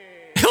 Yeah.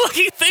 Look,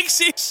 he thinks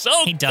he's so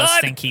He does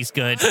good. think he's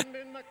good.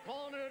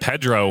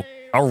 Pedro,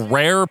 a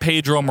rare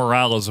Pedro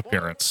Morales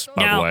appearance,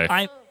 by now, the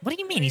way. what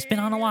do you mean? He's been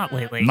on a lot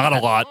lately. Not a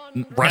lot.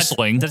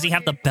 Wrestling. Does he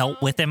have the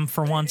belt with him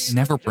for once?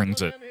 Never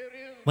brings it.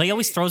 Well, he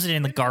always throws it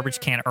in the garbage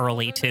can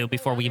early too,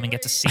 before we even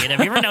get to see it. Have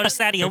you ever noticed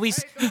that? He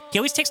always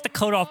takes the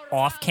coat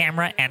off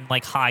camera and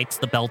like hides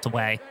the belt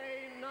away.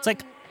 It's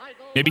like,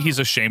 Maybe he's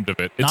ashamed of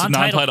it. It's a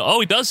Non-title- non-title. Oh,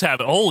 he does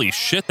have it. Holy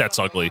shit, that's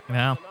ugly.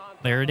 well,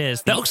 there it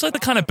is. That looks like the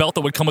kind of belt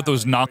that would come with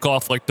those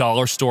knockoff like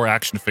dollar store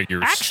action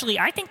figures. Actually,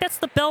 I think that's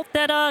the belt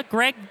that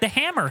Greg the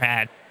Hammer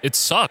had, It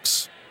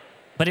sucks.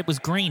 but it was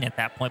green at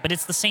that point. But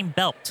it's the same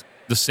belt,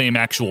 The same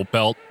actual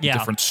belt, Yeah.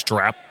 different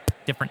strap.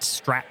 different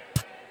strap.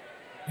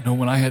 You know,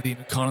 when I had the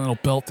Intercontinental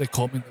belt, they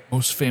called me the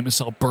most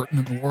famous Albertan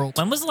in the world.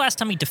 When was the last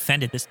time he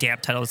defended this damn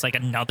title? It's like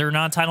another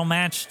non-title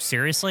match.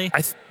 Seriously?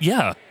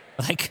 Yeah.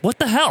 Like, What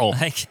the hell?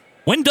 like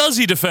When does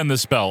he defend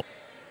this belt?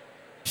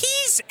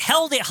 he's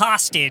held it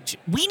hostage.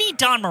 We need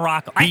Don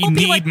Morocco. We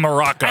need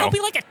Morocco. I hope he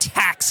like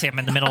attacks him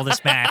in the middle of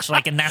this match.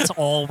 Like, and that's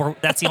all.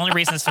 That's the only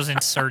reason this was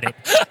inserted.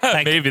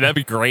 Like, Maybe that'd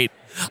be great.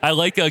 I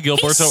like he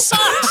Gilberto.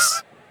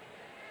 sucks.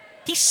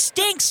 He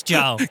stinks,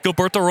 Joe.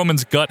 Gilberto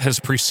Roman's gut has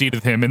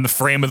preceded him in the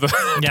frame of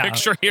the Yeah.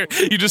 picture here.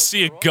 You just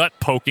see a gut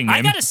poking I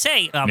in. gotta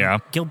say, Yeah.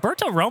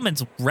 Gilberto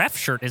Roman's ref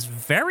shirt is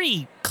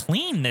very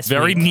clean this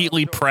Very week.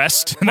 neatly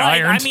pressed and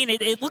Right, ironed. I mean,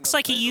 it looks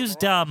like he used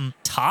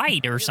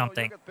Tide or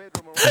something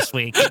this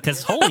week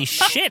because holy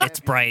shit, it's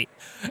bright.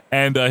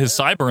 And his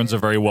sideburns are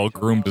very well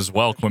groomed as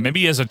well.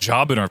 Maybe he has a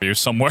job interview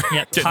somewhere.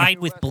 Yeah, Tide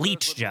with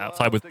bleach, Joe.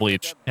 Tied with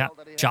bleach. Yeah,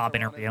 job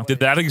interview. Did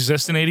that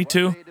exist in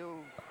 82?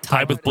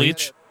 Tide with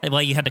bleach?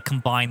 Well, you had to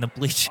combine the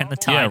bleach and the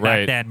Tide Yeah, back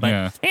right. then, but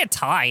Yeah. they had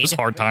Tide. It was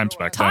hard times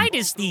back then. Tide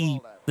is the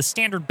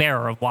standard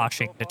bearer of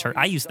washing detergent.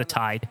 I use the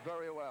Tide.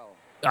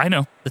 I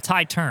know. The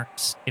Tide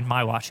turns in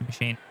my washing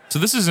machine. So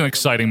this is an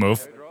exciting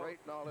move.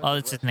 Well,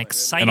 it's an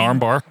exciting An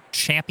armbar.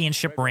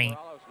 championship reign.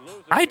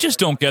 I just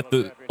don't get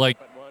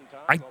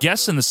I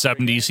guess in the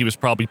 70s he was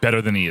probably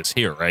better than he is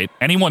here, right?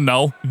 Anyone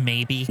know?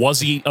 Maybe. Was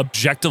he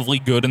objectively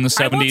good in the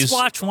 70s? I once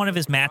watched one of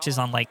his matches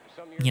on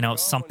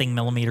something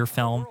millimeter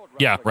film.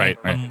 Yeah, right.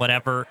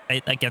 Whatever,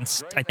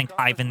 against, I think,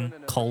 Ivan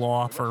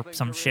Koloff or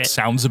some shit.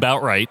 Sounds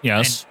about right,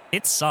 yes.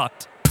 And it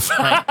sucked.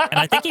 And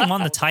I think he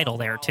won the title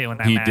there, too, in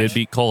that He match. did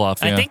beat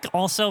Koloff, yeah. I think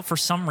also, for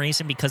some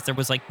reason, because there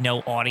was,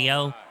 no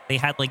audio, they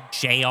had,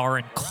 JR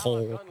and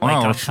Cole.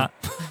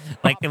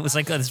 It was,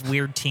 this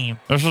weird team.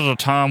 This is a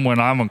time when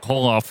Ivan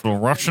Koloff, the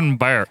Russian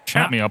bear,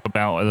 chat me up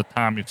about at the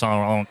time you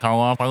saw Ivan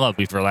Koloff. I love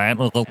you for that.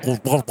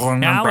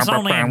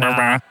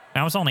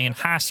 I was only in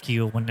high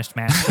school when this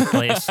match took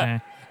place.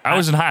 I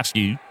was in high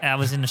school. I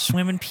was in the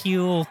swimming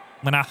pool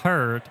when I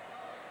heard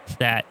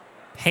that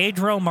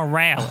Pedro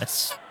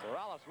Morales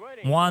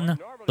won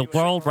the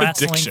World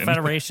Wrestling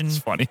Federation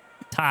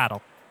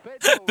title.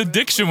 The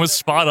diction was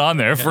spot on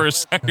there for a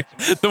second.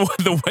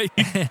 The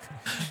way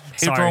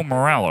Pedro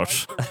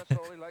Morales.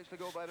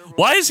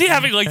 Why is he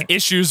having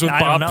issues with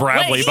Bob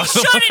Bradley? Wait, he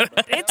shouldn't.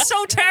 It's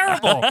so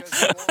terrible.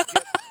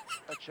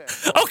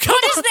 Oh, come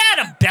What on. is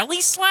that? A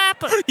belly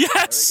slap?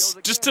 Yes,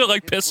 just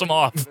to piss him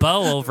off.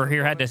 Bo over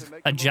here had to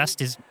adjust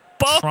his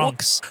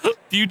trunks.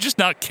 Do you just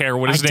not care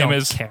what his I name don't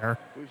is? care.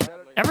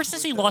 Ever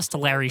since he lost to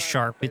Larry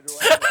Sharp, it's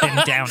been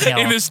downhill.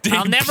 In his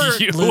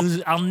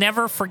debut. I'll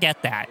never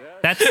forget that.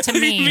 That's to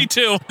me, Me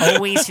too.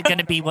 always going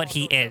to be what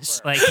he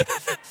is.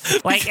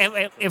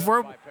 If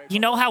we're,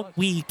 how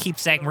we keep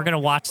saying we're going to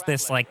watch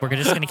this, we're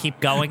just going to keep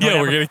going. Yeah,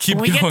 we're gonna keep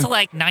when we going. get to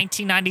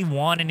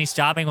 1991 and he's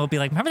jobbing, we'll be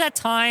like, remember that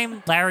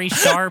time Larry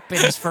Sharp in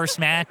his first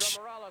match?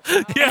 Yeah.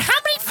 And how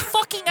many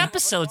fucking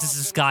episodes is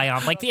this guy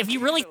on? If you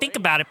really think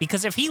about it,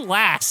 because if he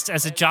lasts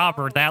as a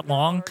jobber that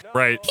long,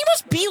 Right. he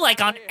must be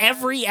on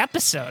every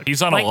episode.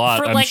 He's on a lot,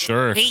 for I'm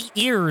sure. 8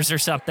 years or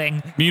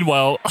something.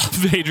 Meanwhile,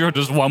 Pedro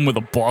just won with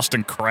a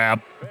Boston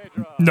Crab.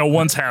 No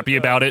one's happy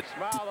about it.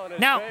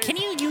 Now, can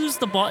you use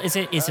the ball? Is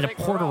it a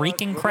Puerto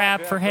Rican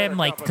crab for him?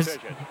 Because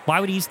why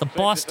would he use the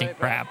Boston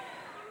crab?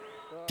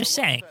 Just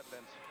saying.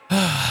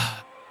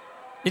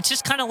 It's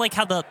just kind of like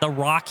how the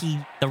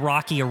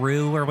Rocky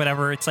Aru or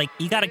whatever. It's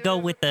you got to go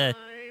with the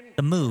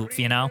move,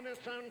 You got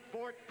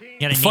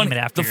to name it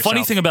after The yourself.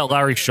 funny thing about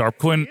Larry Sharp,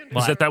 Quinn, is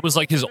What? that was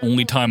his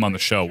only time on the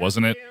show,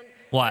 wasn't it?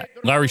 What?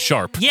 Larry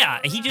Sharp. Yeah,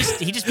 he just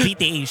beat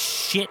the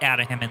shit out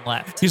of him and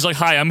left. He's like,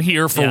 hi, I'm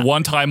here for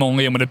one time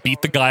only. I'm going to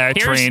beat the guy I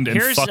trained and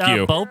here's fuck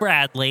you. Bo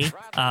Bradley,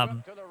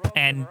 and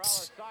I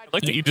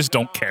like that you just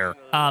don't care.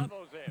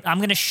 I'm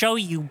going to show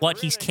you what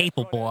he's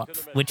capable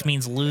of, which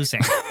means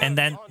losing. And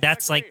then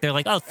that's they're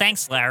like, oh,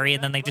 thanks, Larry.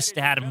 And then they just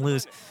had him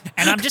lose.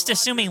 And I'm just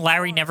assuming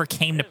Larry never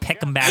came to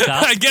pick him back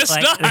up. I guess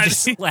not. They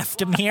just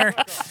left him here.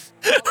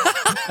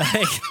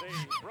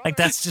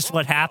 That's just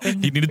what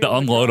happened. He needed to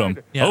unload him.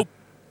 Yeah.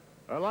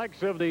 Oh,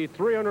 Likes of the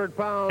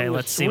 300-pound Hey,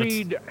 let's see what's-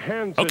 Swede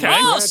Hansen. Okay.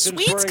 Oh, Hansen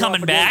Swede's squaring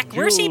coming off back. against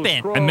Where's he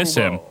Jules been? I miss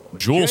him. Strongbow.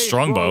 Jules Jay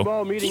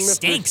Strongbow. meeting He Mr.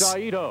 stinks.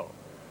 Saito.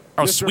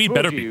 Oh, Mr. Swede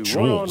better be Fuji,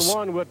 Jules.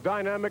 one-on-one with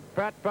dynamic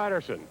Pat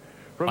Patterson.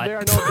 From Why- there,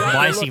 no doubt why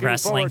we're is he looking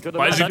wrestling? forward to the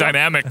Why is he matchup.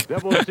 dynamic? Then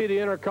we'll see the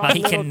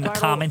Intercontinental He can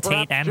title commentate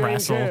perhaps and change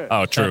wrestle. hands.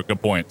 Oh, true.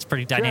 Good point. It's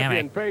pretty Champion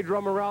dynamic. Pedro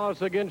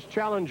Morales against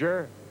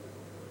challenger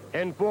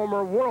and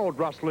former World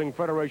Wrestling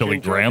Federation Billy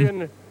Graham?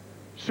 champion,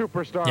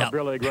 superstar Yeah.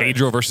 Billy Graham.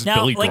 Pedro versus Now,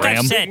 Billy like Graham.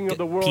 I've said, Speaking of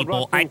the World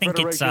people, I Wrestling think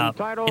Federation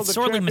title, it's the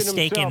sorely champion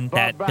mistaken himself,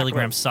 that Bob Billy Backlund.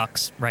 Graham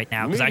sucks right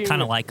now because I Meeting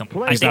kind of like him.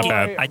 He's not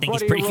bad. I think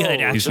he's pretty good.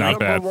 Actually. He's not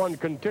bad.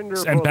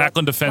 And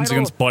Backlund defends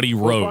against Buddy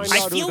Rose.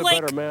 I feel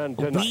like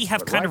we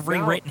have kind of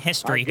rewritten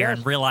history here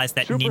and realized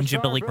that Ninja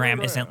Billy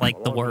Graham isn't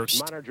the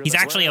worst. He's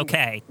actually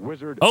okay.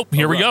 Oh,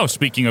 here we go.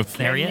 Speaking of,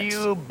 There he is.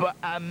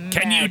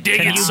 can you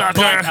dig Can it, you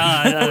sucker?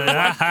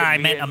 I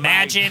meant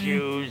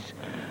imagine.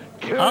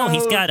 Oh,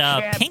 he's got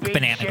pink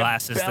banana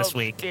glasses this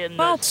week.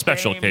 Well,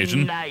 special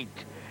occasion.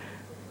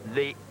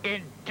 The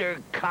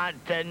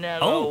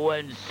Intercontinental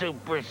and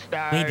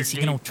Superstar. Wait, is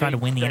he gonna try to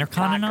win the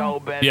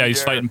Intercontinental? Yeah,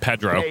 he's fighting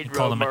Pedro. He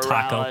called him a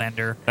taco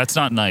bender. That's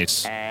not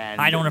nice.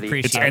 I don't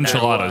appreciate It's that.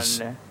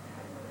 enchiladas.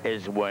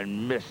 Is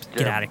when Mr.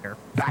 Get out of here.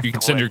 You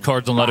can send your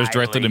cards and letters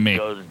directly to me.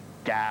 Goes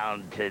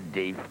down to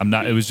defeat I'm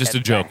not- it was just a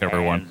at joke, the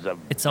everyone. hands of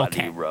It's Buddy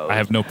okay. Rose. I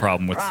have no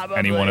problem with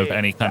anyone of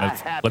any kind of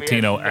Probably the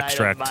Latino happiest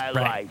night of extract. my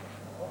Right. life.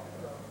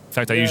 In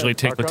fact, I usually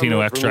take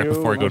Latino extract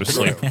before I go to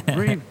sleep.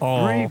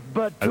 Oh.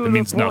 That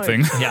means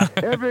nothing. Yeah.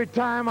 Every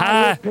time Ah.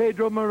 I hit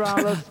Pedro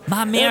Morales,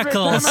 My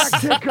miracles. Every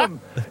time I kick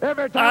him,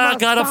 every time Ah, I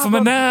got up stop from a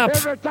him, nap.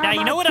 every time Now,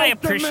 you know what I choke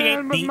the appreciate?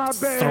 man with The my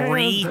bare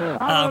three, hands,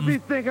 I'll be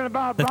thinking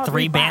about the Bobby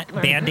three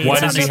Backlund. Band-Aids Why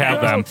does he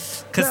have them?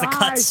 Because the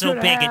cut's so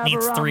big, it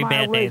needs 3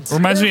 Band-Aids.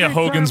 Reminds me of Every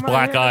Hogan's time I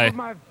Black hit Eye him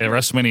with at my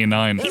WrestleMania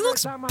 9. He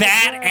looks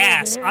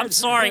badass. I'm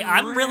sorry.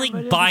 I'm really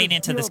buying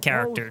into this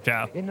character,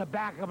 Joe.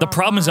 The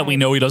problem is that we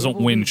know he doesn't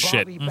win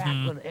shit.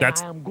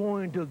 That's- I'm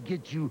going to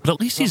get you But at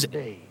least he's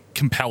someday.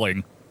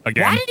 compelling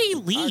again. Why did he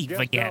leave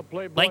again?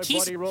 Like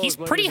he's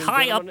pretty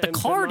high up the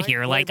card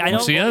here. Like I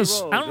Yes, don't he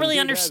is. I don't really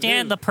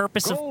understand the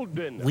purpose of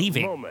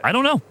leaving. I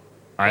don't know.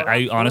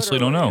 I honestly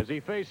don't know.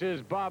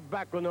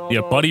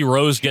 Yeah, Buddy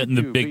Rose getting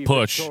the big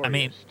push. I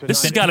mean,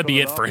 This has got to be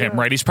it for him,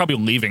 right? He's probably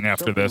leaving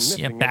after this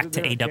Yeah, back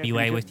to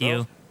AWA with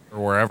you.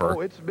 or wherever.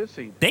 Oh, it's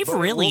missing. They've But it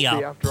really, won't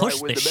be after I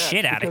pushed win the match,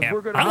 shit out of because him.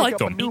 we're gonna I make like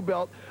up a him. new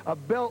belt, a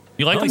belt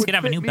You like that him? He's would gonna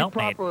have a fit new me belt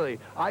made. properly.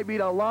 I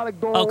beat a lot of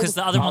gold. Oh, 'cause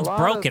the other a one's lot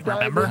broken, of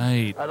remember?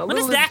 Right. and a When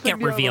does little that get insignia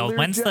of a revealed?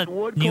 When's Learjet the in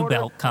one new corner,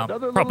 belt come?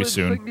 another Probably little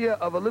soon. insignia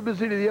of a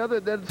limousine in the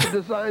other, then some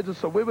designs of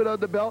some women on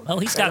the belt. Well,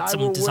 he's and got I some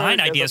will wear design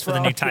it as a ideas for the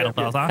new proud title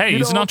champion. belt, huh? Hey,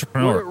 he's an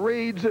entrepreneur. When it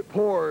rains, it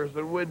pours.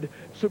 And when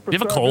Superstar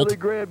have a cold? Billy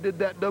Graham did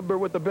that number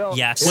with the belt.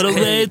 Yes. When it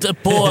rains,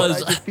 it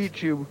pours. I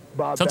defeat you,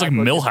 Bob Sounds like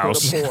Backlund. It's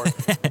Millhouse. gonna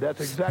pour.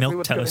 That's exactly Milk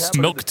what's going to toast.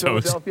 happen Milk in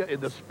toast. Philadelphia in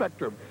the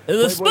Spectrum. In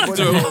the Playboy Bunny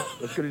Spectrum. Hill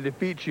is going to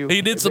defeat you.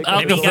 He did and some make you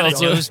Maybe he got a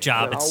alcohol. nose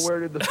job. And I'll It's,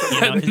 wear it in the you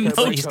Spectrum.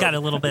 know, No. he's got a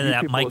little bit of You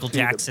that people Michael see the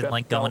Jackson, best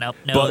like going up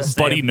belt nose.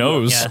 Buddy there.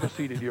 knows. Yeah. ever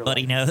seen in your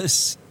Buddy life.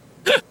 knows.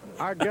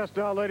 Our guest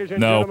now, ladies and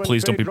No, gentlemen,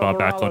 please don't be Pedro Bob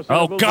Backlund. Morales,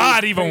 Oh, will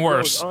God, be even Pedro's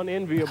worse.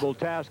 Unenviable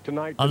task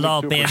tonight to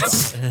Hello, meet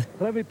Vince.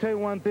 Let me tell you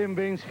one thing,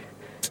 Vince.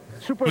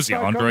 Was he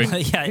Andre?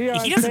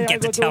 Yeah, he doesn't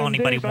get to tell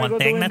anybody one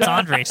thing. That's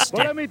Andre's But stick.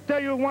 let me tell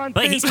you one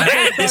But thing. he's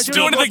mad this He's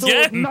doing it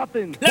again.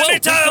 Nothing. Let me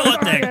tell you one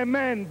thing. I am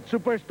man,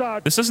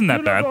 superstar. This isn't that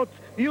You bad. look out,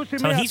 you see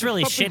So me he's as a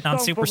really stepping shitting on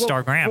stone for Superstar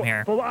go- Graham for-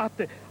 here. for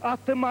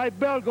after my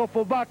belt go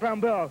for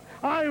background belt.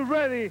 I'm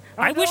ready.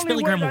 I And the wish only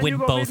Billy way Graham that would you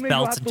win gonna both beat me, you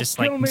belts have and to just,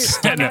 kill like, me,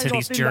 step and I into don't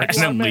these think jerks.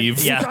 that And then man.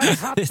 leave. Yeah.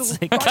 Because I have to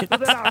It's like, fight to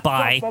the last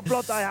bye. drop of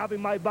blood I have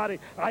in my body.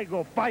 I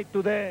go fight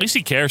today. At least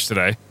he cares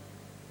today.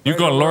 You're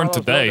going to learn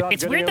today.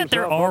 It's weird that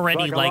they're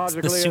already, like,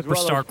 the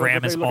Superstar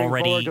Graham is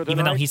already,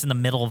 even though he's in the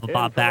middle of a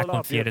Bob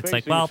Backlund feud, it's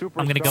like, well,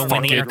 I'm going to go win the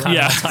Fuck it. Intercontinental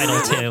Yeah.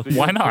 title, too.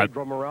 Why not?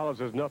 Pedro Morales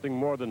is nothing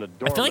more than a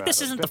I feel like this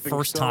doormat, a isn't the stepping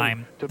first stone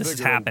time to this has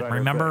bigger and happened. better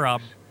Remember,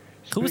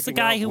 things. who was the Speaking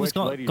guy of who was which,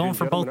 going ladies for and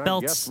both gentlemen, our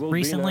belts guest will be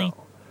recently? now the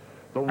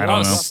I don't World know.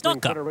 Wrestling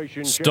Stuka.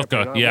 Federation Stuka,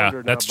 champion. I yeah,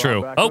 wondered now, that's Bob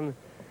true. Backlund, Oh,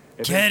 if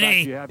in Kitty.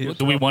 fact you have Do we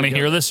yourself want to hear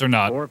together, this or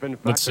not? or if in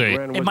fact Let's the see.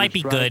 grand It might be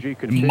wizard strategy good.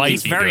 continues Might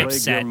He's be to very good. plague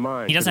upset. your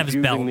mind, He doesn't have his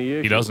confusing belt. the He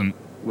issue. doesn't.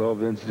 Well,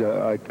 Vince,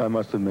 I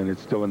must admit,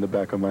 it's still in the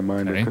back of my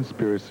mind. Okay. The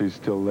conspiracy's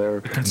still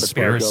there.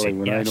 Conspiracy. But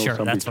when Yeah, I know sure,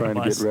 somebody's that's what it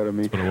trying to was. get rid of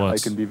me, That's what it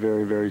was. I can be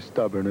very, very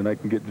stubborn, and I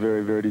can get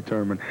very, very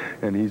determined.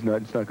 And it's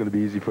not going to be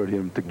easy for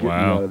him to get me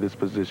Wow. out of this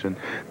position.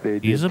 They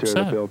He's did tear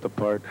upset. the belt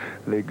apart.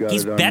 They got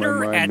He's it on better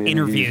my mind. at Maybe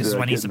interviews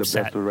when he's getting the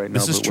upset. best of it right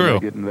This now, is but when true. I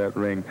get in that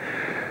ring,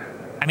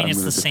 I mean, I'm it's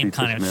gonna the same defeat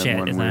kind of this shit,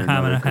 man isn't one way it? or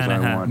another, 'cause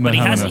I want But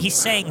him. he's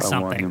saying I want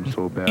something. him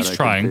so bad. He's I can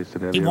trying. taste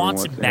it. He Everyone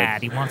wants it has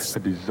bad. He wants- a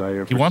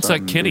desire He for wants that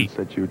something, kitty. Vince,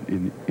 that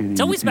you- It's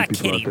always you about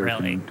people out Kitty, there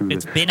really. can do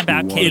It's that. been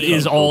about You want Kitty. It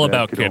is something all so bad,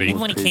 about could Kitty. Even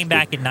almost when he taste came it.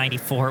 back in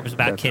 '94, it was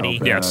about That's how Kitty.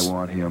 bad Yes. I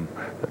want him.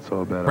 That's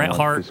all bad. Bret I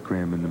want Hart, this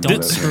Graham in the Don't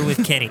middle. screw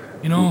with Kitty.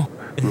 You know,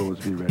 Rose,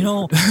 be ready.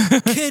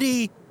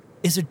 Kitty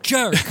is a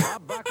jerk.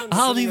 I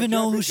don't even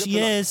know who she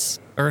is.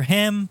 Or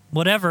him,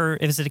 whatever.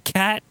 Is it a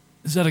cat?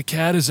 is that a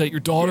cat? Is that your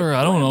daughter?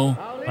 I don't know.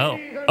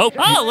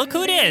 Oh, look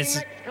who it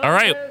is. All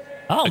right.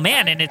 Oh,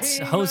 man, and it's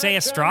Jose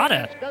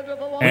Estrada.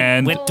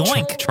 And with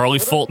Doink. Charlie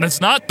Fulton.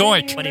 It's not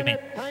Doink. What do you mean?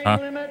 Huh?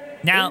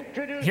 Now,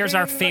 here's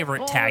our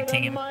favorite tag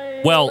team.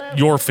 Well,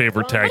 your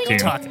favorite tag What are you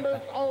team. talking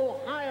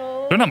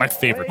about? They're not my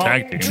favorite Well,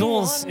 tag team.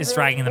 Jules is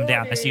dragging them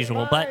down as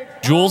usual,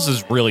 but Jules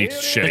is really the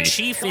shitty.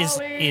 Chief is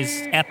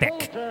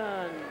epic.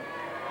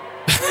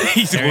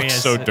 He There he looks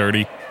is. so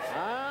dirty.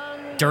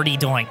 Dirty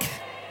Doink.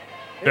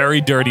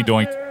 Very dirty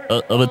Doink.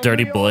 Of a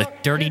dirty boy.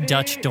 Dirty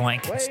Dutch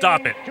Doink.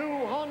 Stop it.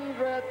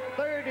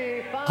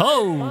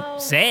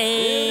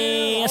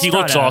 Jose Estrada. He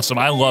looks awesome.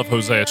 I love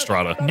Jose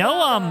Estrada.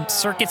 No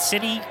Circuit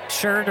City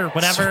shirt or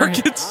whatever.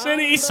 Circuit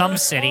City. Some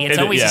city. It's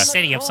It- always yeah. a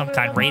city of some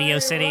kind. Radio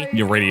City.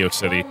 Your Radio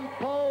City.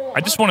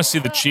 I just want to see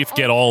the Chief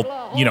get all,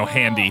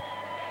 handy.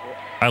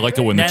 I like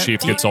it when the Now, Chief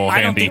do you- gets all I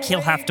don't handy. think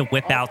he'll have to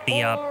whip out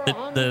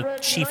the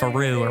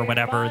Chief-aroo or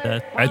whatever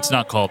It's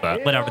not called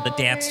that. the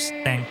dance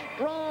thing.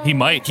 He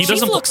might. He Chief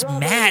doesn't looks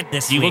mad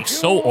this He week. looks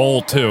so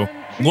old too.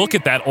 Look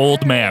at that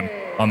old man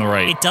on the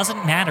right. It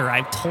doesn't matter.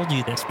 I've told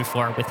you this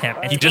before with him.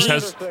 He just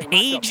has-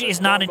 age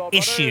is not an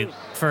issue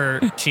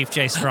for Chief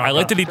Jay Strong. I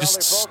like that he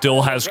just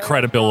still has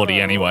credibility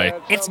anyway.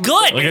 It's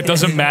good. Like, it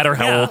doesn't matter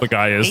how old the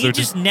guy is. Age They're is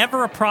just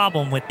never a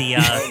problem with the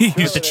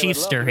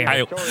Chiefster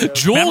here.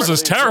 Jules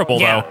is terrible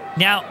Yeah. though.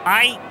 Now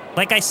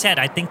like I said,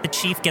 I think the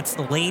Chief gets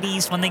the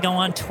ladies when they go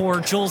on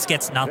tour. Jules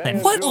gets nothing.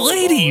 What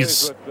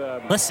ladies?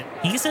 Listen,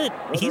 he's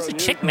a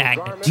chick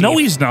magnet. No, Chief.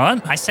 he's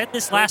not. I said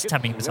this last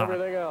time he was on.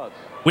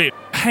 Wait,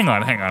 hang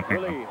on.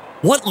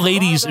 What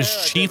ladies is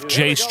Chief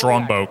Jay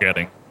Strongbow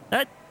getting?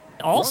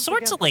 All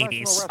sorts of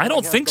ladies. I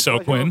don't think so,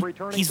 Quinn.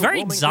 He's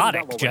very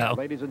exotic, Joe.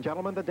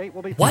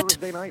 What?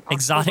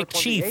 Exotic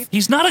Chief.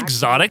 He's not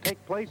exotic.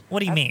 What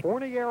do you mean?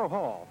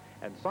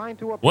 and signed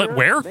to What, appear,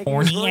 where? making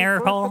Horny his very air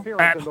first hole?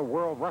 appearance in the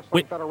World Wrestling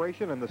wait.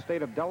 Federation in the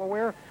state of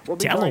Delaware will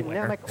be Delaware?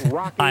 dynamic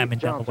Rocky I am in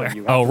Johnson. Delaware.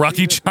 You have Oh, to Rocky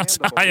see this man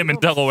Johnson. to I am in believe him.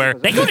 Delaware.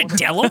 They go to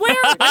Delaware?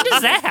 When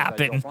does that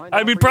happen?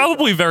 I mean,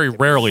 probably very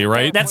rarely,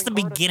 right? That's the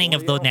beginning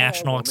of the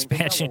national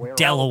expansion.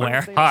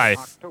 Delaware. Hi.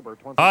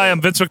 Hi,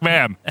 I'm Vince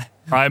McMahon.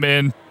 I'm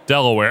in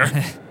Delaware.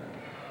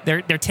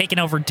 They're taking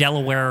over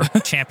Delaware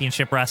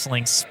Championship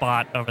Wrestling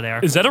spot over there.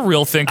 Is that a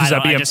real thing? Because I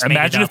that'd be. don't- I just made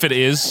Imagine it if up. it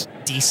is.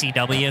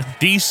 DCW.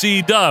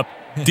 DC Dub.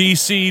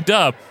 DC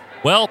Dub.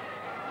 Well,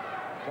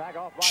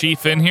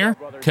 Chief in here.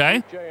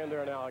 Okay.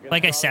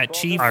 Like I said,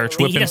 Chief, Irish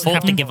he whipping doesn't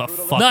have to Fulton. give a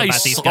fuck about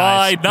Nice these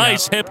slide. guys.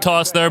 Nice hip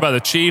toss there by the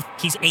Chief.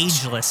 He's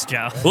ageless,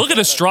 Joe. Look at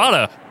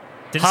Estrada.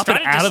 Did Hopping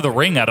Estrada out just- of the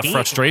ring out of he-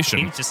 frustration.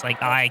 He was just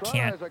like, I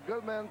can't.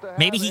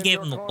 Maybe he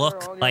gave him the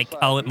look, like,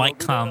 oh, it might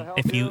come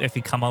if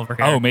you come over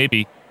here. Oh,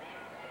 maybe.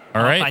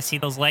 All I right. see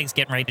those legs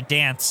getting ready to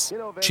dance.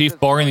 Chief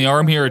barring the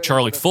arm here at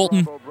Charlie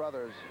Fulton.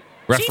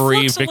 Referee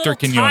Chief looks Victor a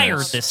little tired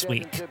Quinones. this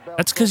week.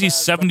 That's because he's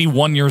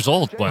 71 years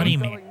old, What do you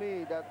Glenn.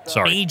 mean?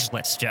 Sorry.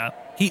 Ageless, Joe.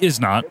 He is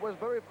not.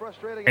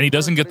 And he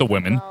doesn't get the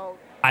women.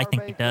 I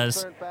think he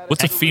does.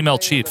 What's a female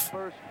chief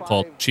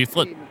called?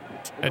 Chieflet?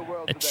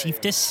 A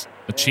chieftess?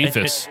 A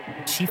chiefess?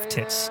 A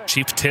chieftess.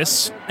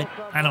 Chieftiss?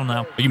 I don't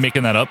know. Are you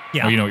making that up?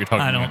 Yeah. Oh, you know what you're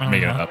talking I about. don't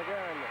Making know. it up.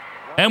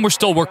 And we're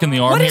still working the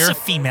arm What here. is a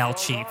female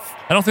chief?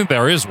 I don't think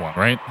there is one,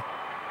 right?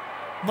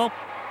 Well,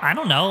 I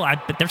don't know.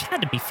 But there's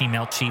had to be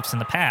female chiefs in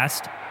the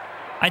past.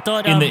 I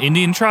thought In the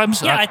Indian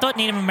tribes? yeah, I thought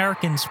Native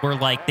Americans were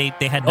like they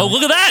had. No, Oh,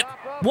 look at that!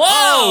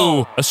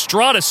 Whoa!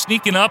 Estrada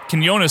sneaking up.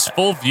 Quinones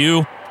full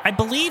view. I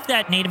believe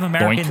that Native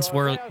Americans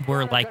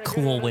were like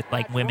cool with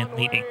like women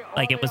leading.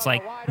 Like it was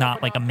like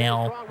not like a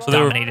male they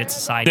were- dominated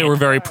society. They were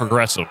very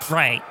progressive.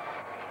 right.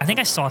 I think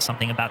I saw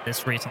something about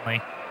this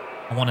recently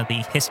on one of the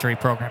history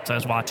programs I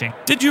was watching.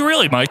 Did you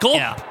really, Michael?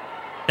 Yeah,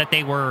 that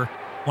they were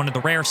one of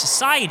the rare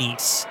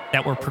societies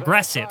that were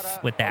progressive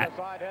with that.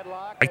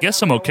 I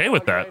guess I'm okay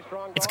with that.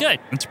 It's good.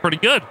 It's pretty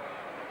good.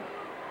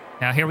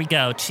 Now here we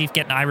go. Chief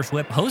getting Irish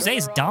whip.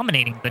 Jose's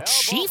dominating the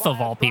Chief of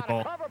all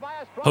people.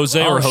 Jose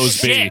Oh, or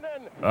Jose B. shit.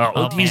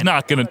 Oh, He's man.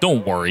 not going to.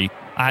 Don't worry.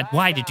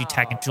 Why did you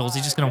tag in Jules?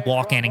 He's just gonna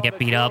walk in and get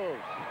beat up.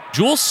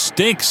 Jules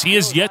stinks. He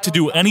has yet to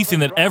do anything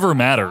that ever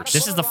matters.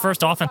 This is the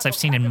first offense I've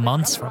seen in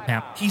months from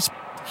him.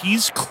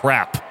 He's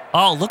crap.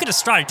 Oh, look at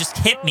Estrada. Just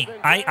hit me.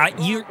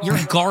 You're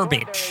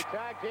garbage.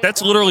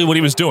 That's literally what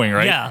he was doing,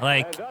 right? Yeah,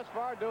 like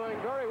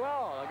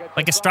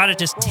Estrada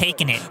just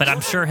taking it, but I'm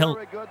sure he'll.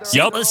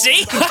 Yup.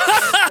 See?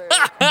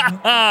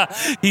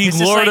 He He's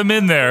just lured like, him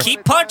in there.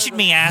 Keep punching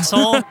me,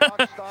 asshole.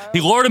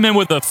 He lured him in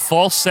with a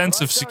false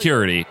sense of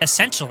security.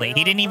 Essentially,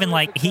 he didn't even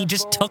he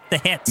just took the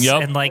hits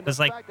Yup. and was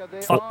like,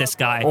 fuck this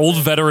guy. Old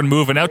veteran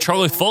move, and now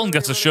Charlie Fulton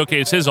gets to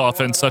showcase his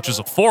offense, such as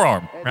a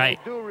forearm. Right.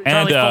 And,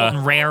 Charlie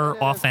Fulton, rare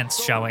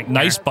offense showing.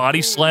 Nice there.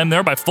 body slam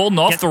there by Fulton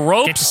off the Get to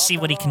ropes. see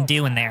what he can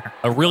do in there.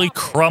 A really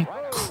grungy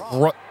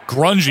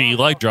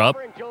leg drop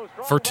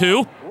for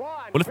two.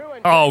 What if,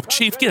 oh,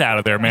 Chief, get out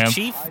of there, man.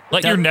 Chief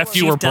Let your doesn't-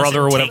 nephew Chief or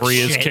brother or doesn't whatever take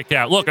he is shit. kick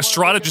out. Look,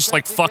 Estrada just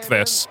fuck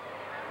this.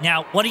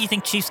 Now, what do you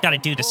think Chief's got to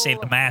do to save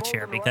the match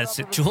here? Because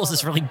Jules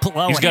is really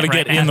blowing. He's got to it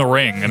get right in now. the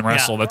ring and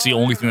wrestle. Yeah. That's the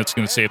only thing that's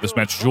going to save this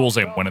match. Jules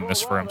ain't winning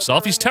this for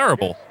himself. He's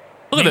terrible.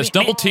 Look at Maybe- this.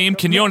 Double team.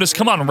 Quinones,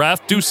 come on,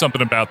 ref. Do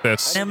something about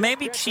this. Now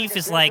maybe Chief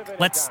is like,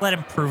 let's let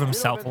him prove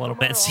himself a little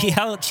bit. See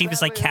how Chief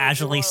is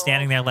casually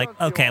standing there,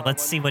 okay,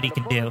 let's see what he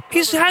can do.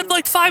 He's had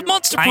 5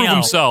 months to I prove know.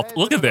 himself.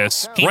 Look at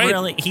this. He Right,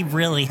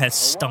 really has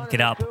stunk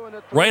it up.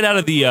 right out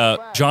of the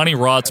Johnny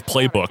Rod's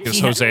playbook is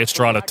He- Jose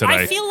Estrada today.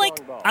 I feel like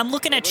I'm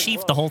looking at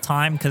Chief the whole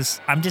time because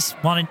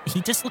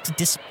he just looks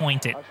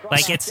disappointed.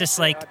 It's just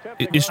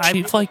Is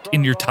Chief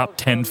in your top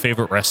 10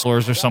 favorite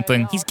wrestlers or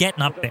something? he's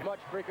getting up there.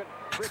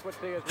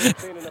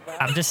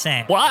 I'm just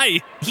saying.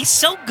 Why? He's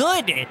so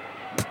good.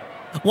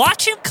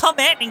 Watch him come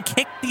in and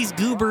kick these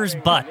goobers'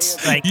 butts.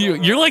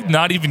 You're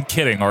not even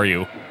kidding, are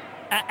you?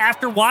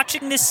 After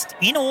watching this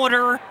in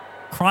order,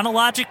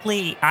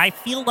 chronologically, I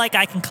feel like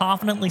I can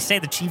confidently say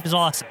the Chief is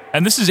awesome.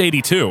 And this is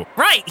 82.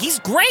 Right, he's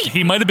great.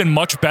 He might have been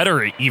much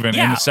better even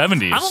in the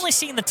 70s. I'm only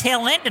seeing the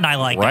tail end and I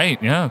like it.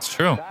 Right, yeah, it's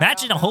true.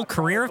 Imagine a whole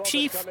career of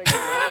Chief.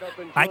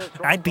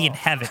 I'd be in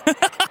heaven.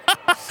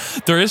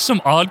 There is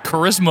some odd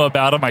charisma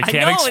about him. I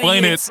can't know,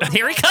 explain it.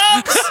 Here he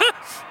comes.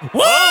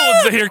 Whoa!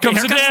 Oh, here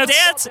comes the the dance.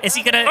 dance. Is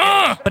he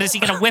gonna? But is he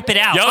gonna whip it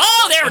out? Yup.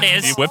 Oh, there it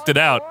is. He whipped it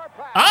out.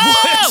 Oh!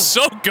 It's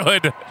so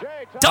good.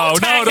 Don't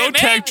tag him don't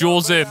tag in.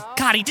 Jules in.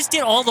 God, he just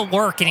did all the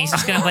work, and he's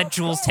just gonna let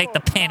Jules take the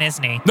pin,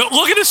 isn't he? No,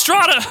 look at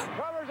Estrada.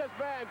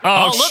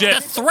 Oh, look, shit.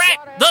 the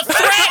threat! The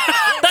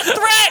threat! The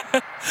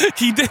threat!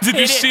 He did. Did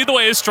you see the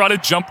way Estrada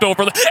jumped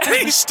over and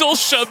he still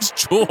shoves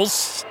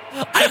Jules?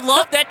 I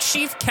love that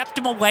Chief kept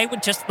him away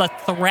with just the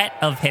threat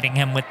of hitting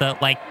him with the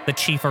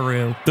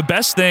Chiefaroo. The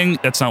best thing,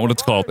 that's not what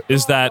it's called,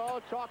 is that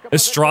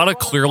Estrada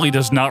clearly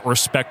does not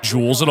respect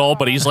Jules at all,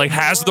 but he's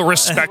has the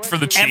respect for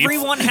the Chief.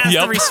 Everyone has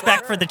Yep. the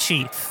respect for the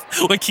Chief.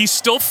 He's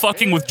still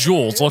fucking with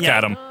Jules. Look Yeah.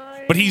 at him.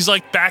 But he's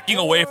backing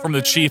away from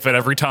the Chief at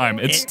every time.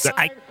 That's That's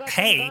good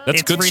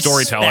good respect.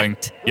 storytelling.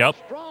 Yep.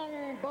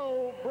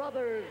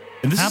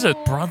 And this is a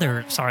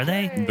brothers, are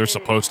they? They're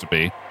supposed to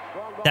be.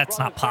 That's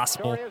not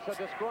possible.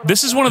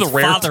 This is one of the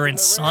rare father and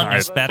son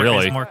is better.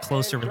 Really? Is more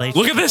closer relationship.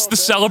 Look at this, the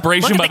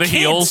celebration by the kids.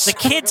 heels. The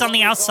kids on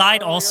the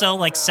outside also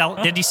like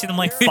Did you see them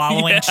like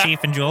following Yeah. Chief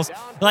and Jules?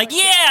 Like,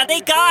 yeah,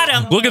 they got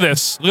him. Look at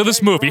this. Look at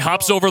this move. He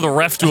hops over the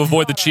ref to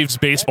avoid the Chiefs'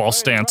 baseball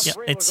stance. Yeah,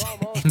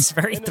 it's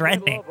very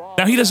threatening.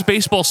 Now he does a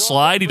baseball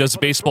slide. He does a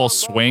baseball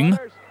swing.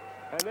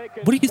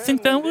 What do you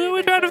think that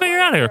we're trying to figure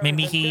out here?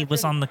 Maybe he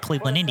was on the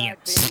Cleveland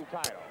Indians.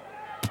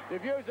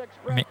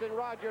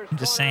 I'm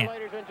just saying.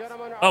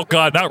 Oh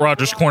God, not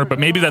Rogers Corner, but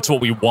maybe that's what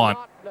we want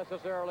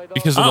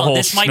because of the whole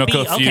this might be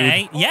Snuka feud.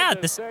 okay. Yeah,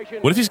 this.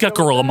 What if he's got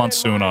Gorilla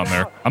Monsoon on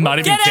there? I'm not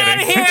even Get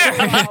kidding.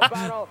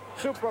 out of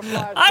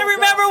here! I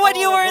remember when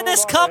you were in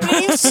this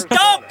company. You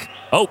stunk.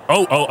 Oh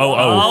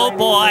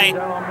boy.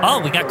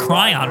 Oh, we got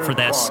Cryon for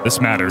this. This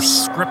matters.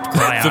 Script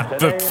Cryon.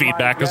 The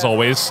feedback as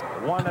always.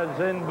 One is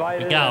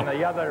invited go. and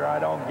the other I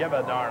don't give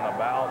a darn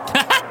about.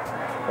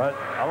 But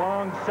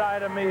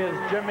alongside of me is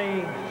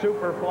Jimmy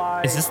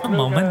Superfly. Is this the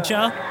moment,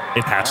 Joe?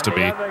 It has to And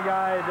be. the other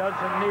guy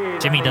doesn't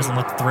need Jimmy doesn't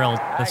look thrilled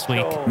this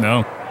week.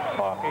 No.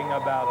 Talking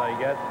about, I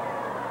guess.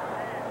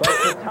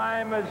 But the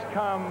time has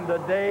come. The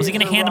day. Was he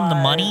going to hand him the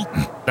money?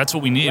 That's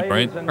what we need,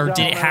 right? Or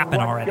did it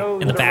happen already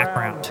in the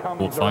background?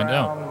 We'll find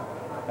out.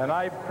 And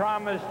I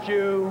promised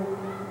you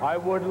I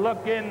would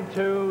look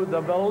into the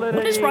validity.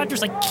 What is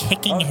Rogers like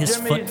kicking of his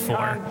foot Jimmy's for?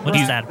 contract What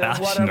is that and about?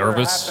 whatever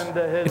Nervous. happened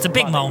to his It's a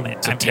big money. moment.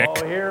 It's a tick.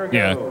 Well, here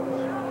Yeah.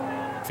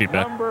 goes.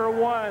 Feedback. Number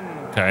one,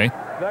 Okay.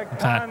 the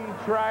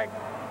contract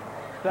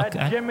that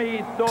Okay.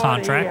 Jimmy thought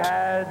Contract. he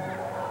had.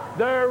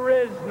 There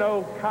is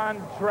no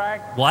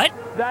contract. What?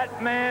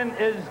 That man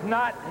is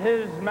not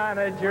his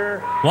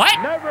manager. What?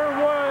 Never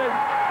would.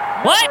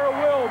 What? Never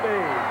will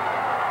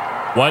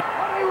be. What?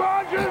 Buddy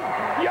Rogers,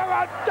 you're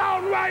a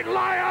downright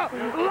liar!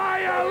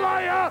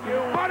 Liar!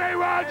 Buddy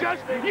Rogers,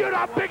 you're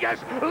the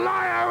biggest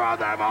liar of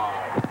them all!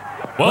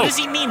 Whoa. What does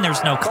he mean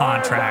there's no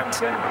contract?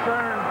 As I'm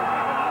concerned,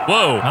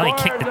 Whoa. Oh, he far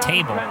kicked the as I'm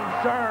table.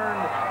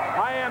 concerned,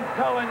 I am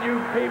telling you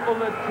people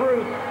the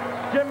truth.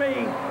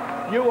 Jimmy,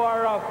 you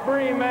are a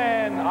free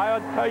man. I'll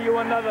tell you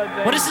another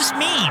thing. What does this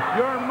mean?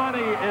 Your money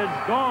is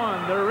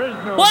gone. There is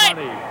no What?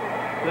 money.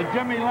 The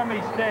Jimmy, let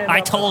me stand I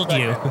up a told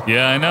you. second.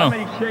 Yeah, I know. Let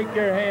me shake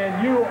your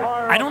hand. You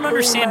are I don't a free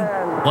understand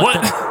man. what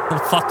What? the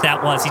fuck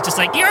that was. He's just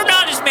like, you're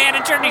not his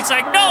manager. And he's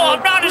like, no,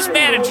 I'm not his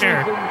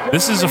manager.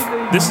 This is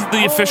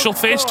the official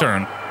face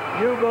turn.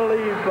 You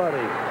believe,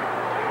 buddy.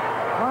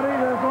 Buddy,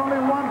 there's only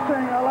one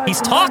thing I like He's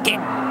to talking.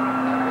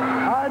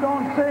 mention. I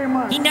don't say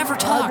much. He never I'd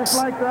talks. just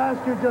like to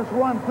ask you just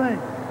one thing.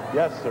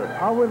 Yes, sir.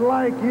 I would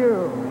like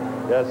you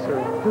Yes, sir.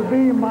 to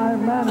be my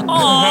manager.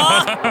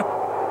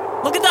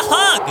 Aww. Look at the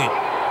hug.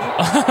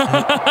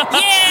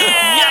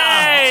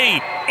 Yeah.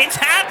 Yay! It's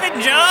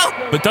happened,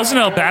 Joe. But doesn't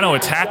Albano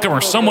attack him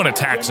or someone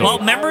attacks him? Well,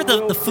 remember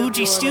the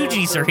Fuji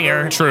Stooges are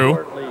here.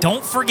 True.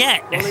 Don't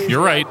forget.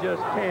 You're right.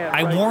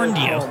 I warned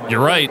you.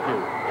 You're right.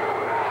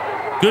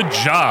 Good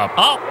job.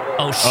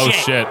 Oh shit. Oh,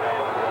 shit.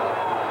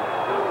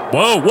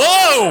 Whoa!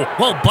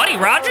 Whoa, Buddy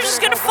Rogers is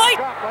gonna fight.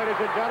 Ladies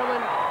and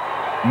gentlemen,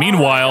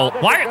 Meanwhile,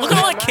 Why? Look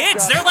at all the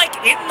kids. They're like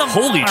in the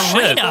holy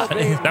shit.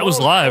 arena. That was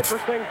live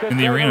in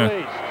the arena.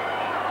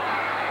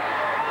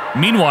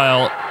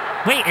 Meanwhile,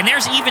 Wait, and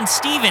there's even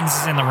Stevens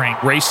is in the ring.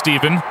 Ray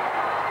Steven.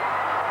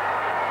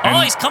 Oh,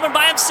 And he's coming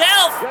by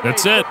himself.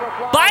 that's it.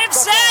 By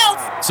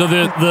himself. So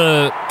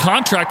the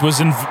contract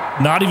was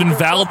not even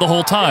valid the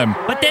whole time.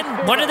 But then,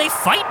 what are they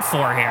fighting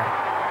for here?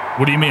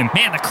 What do you mean?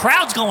 Man, the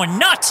crowd's going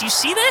nuts. You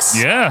see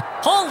this? Yeah.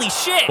 Holy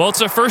shit. Well, it's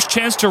their first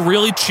chance to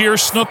really cheer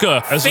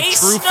Snuka as Face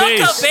a true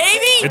Snuka, face.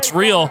 baby. It's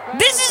real.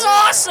 This is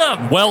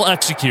awesome. Well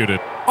executed.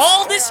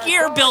 All this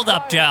year build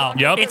up, Joe.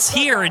 Yep. It's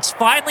here. It's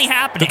finally The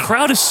happening.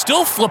 crowd is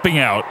still flipping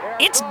out.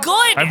 It's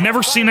good. I've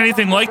never seen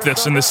anything like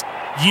this in this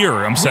year,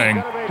 I'm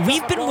saying.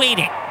 We've been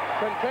waiting.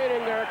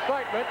 containing their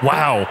excitement.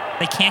 Wow.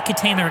 They can't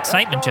contain their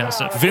excitement,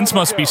 Joseph. Vince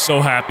must be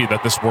so happy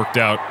that this worked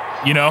out.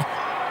 You know?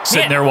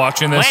 Sitting there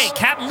watching this. Wait,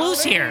 Captain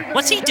Lou's here.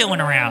 What's he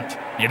doing around?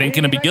 It ain't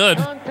gonna be good.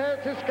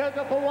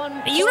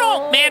 You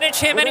don't manage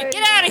him. Get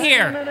out of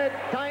here.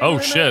 Oh,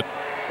 shit.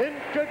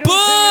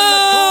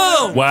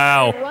 Boo!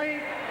 Wow.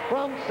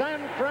 From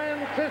San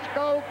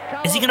Francisco,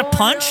 Is he gonna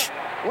punch?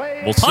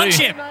 We'll Punch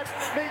see. him.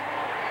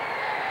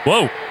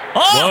 Whoa. Oh!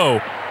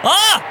 Whoa.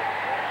 Oh!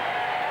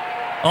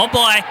 Oh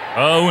boy.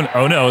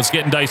 Oh no, it's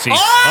getting dicey.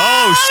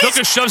 Oh,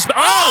 Snuka shoves.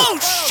 Oh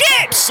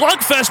shit!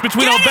 Slugfest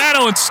between Get him!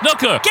 Albano and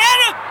Snuka. Get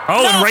him!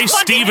 Oh, and No, Ray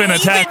fucking Steven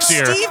attacks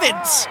even here.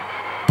 Stevens.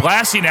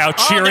 Blassie now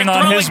cheering they're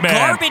on throwing his man.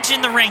 garbage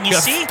in the ring, you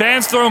Got see?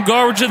 fans throwing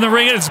garbage in the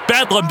ring, and it's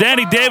bedlam.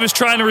 Danny Davis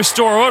trying to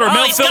restore order. Oh,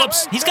 Mel he's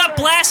Phillips. He's got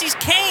Blassie's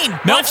cane.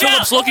 Mel Watch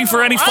Phillips out. looking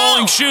for any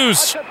falling Oh,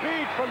 shoes.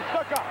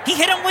 He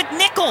hit him with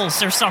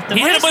nickels or something.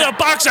 He What hit is him with a that?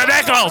 box of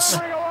nickels.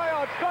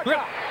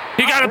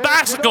 He got a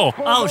bicycle.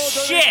 Oh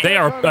shit! They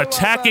are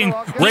attacking.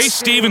 Ray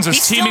Stevens is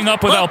he's teaming still-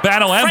 up with look,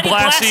 Albano and Freddie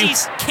Blassie.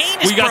 Blassie's cane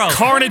is We got broke.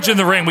 carnage in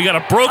the ring. We got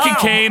a broken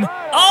cane.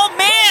 Oh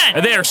man!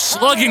 And they are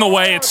slugging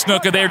away at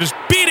Snuka. They are just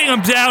beating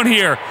him down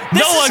here.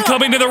 This No is one a-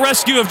 coming to the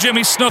rescue of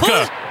Jimmy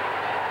Snuka.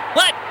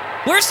 What?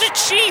 Where's the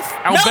chief?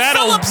 Albano Mel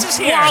Phillips is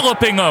here.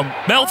 walloping him.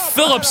 Mel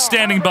Phillips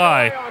standing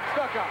by.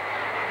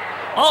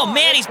 Oh,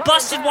 man, he's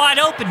busted wide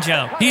open,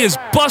 Joe. He is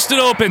busted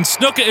open.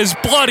 Snuka is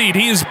bloodied.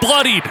 He is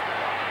bloodied.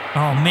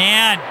 Oh,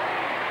 man.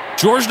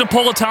 George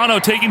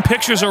Napolitano taking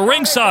pictures at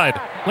ringside.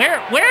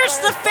 Where's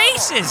the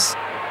faces?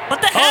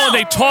 What the hell? Oh,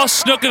 they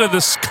toss Snuka to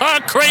this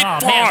concrete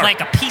floor. Man,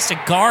 like a piece of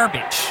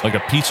garbage. Like a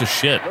piece of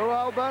shit.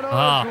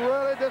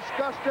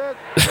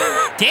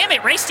 Damn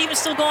it, Ray Stevens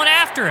still going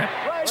after him.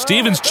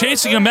 Stevens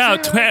chasing him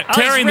out,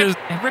 tearing he's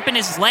ripping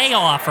his lay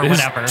off or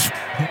whatever.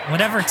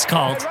 Whatever it's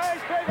called.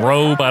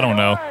 Robe, I don't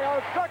know.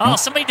 Oh,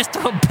 somebody just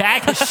threw a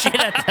bag of shit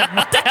at them.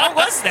 What the hell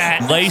was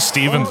that? Lay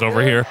Stevens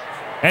over here.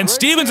 And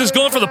Stevens is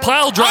going for the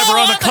pile driver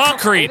on the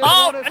concrete.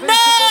 Oh,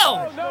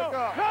 no!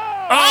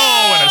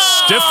 Oh, and a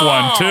stiff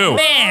one, too.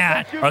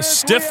 Man. A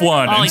stiff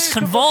one. Oh, he's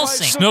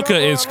convulsing. Snuka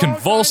is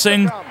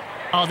convulsing.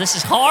 Oh, this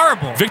is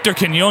horrible. Victor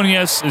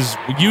Quinones is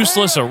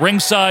useless at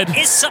ringside.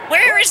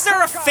 Where is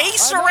there a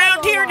face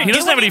around here? He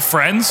doesn't have any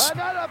friends.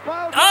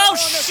 Oh,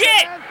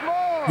 shit!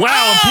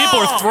 Wow, and people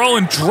are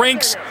throwing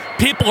drinks.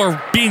 People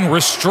are being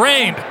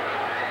restrained.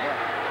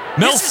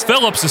 Mel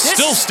Phillips is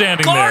still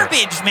standing there.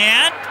 Garbage,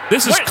 man.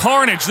 This is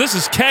carnage. This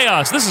is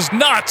chaos. This is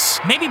nuts.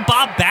 Maybe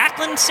Bob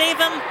Backlund save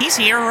him? He's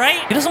here,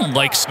 right? He doesn't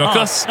like Snuka.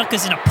 Oh,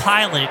 Snuka's in a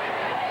pile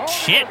of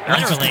shit,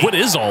 literally. What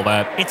is all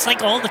that? It's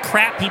like all the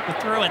crap people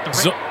threw at the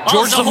ring.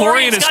 George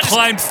Zahorian has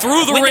climbed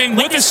through the ring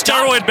with his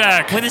steroid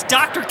bag. With his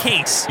doctor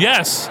case.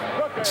 Yes.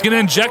 He's going to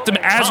inject him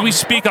as we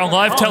speak on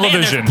live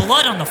television. Man, there's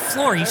blood on the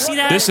floor. You see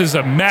that? This is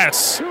a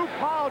mess.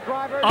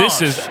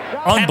 This is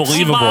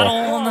unbelievable. Pepsi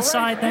bottle on the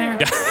side there.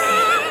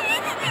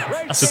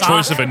 It's the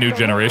choice of a new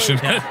generation.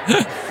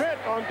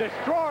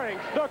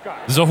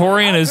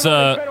 Zahorian is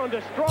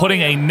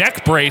putting a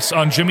neck brace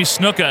on Jimmy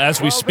Snuka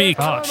as we speak.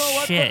 Oh,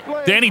 shit.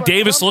 Danny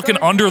Davis looking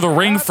under the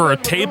ring for a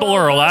table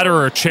or a ladder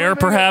or a chair,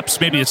 perhaps.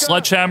 Maybe a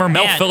sledgehammer.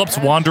 Mel Phillips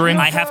wandering.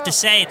 I have to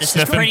say, this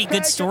is pretty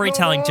good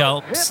storytelling,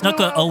 Joe.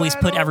 Snuka always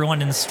put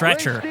everyone in the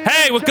stretcher.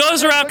 Hey, what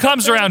goes around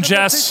comes around,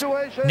 Jess.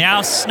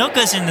 Now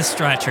Snuka's in the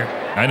stretcher.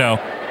 I know.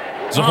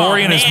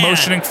 Zahorian is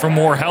motioning for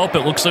more help.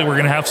 It looks like we're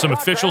going to have some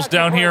officials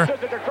down here.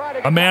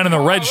 A man in the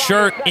red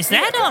shirt. Is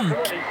that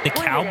the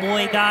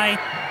cowboy guy?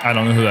 I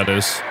don't know who that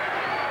is.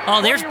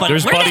 Oh, there's Buddy.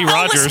 There's Where Buddy the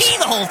hell Rogers. was he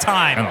the whole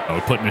time? I don't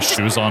know, putting his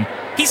shoes on.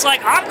 He's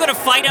like, I'm going to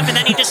fight him, and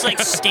then he just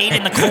stayed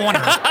in the corner.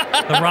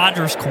 The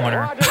Rogers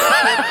corner.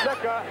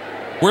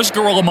 Where's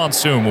Gorilla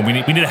Monsoon? Well, we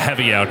need a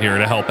heavy out here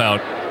to help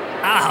out.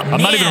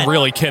 I'm not even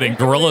really kidding.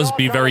 Gorillas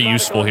be very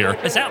useful here.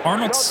 Is that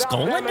Arnold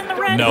Skaaland in the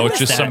red? No, it's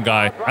just some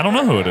guy. I don't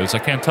know who it is. I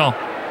can't tell.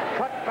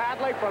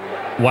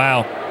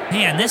 Wow.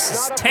 Man, this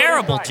is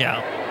terrible,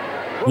 Joe.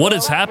 What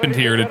has happened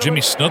here to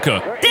Jimmy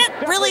Snuka?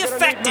 That really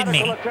affected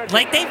me.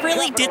 Like, they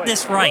really did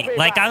this right.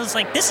 Like, I was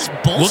like, this is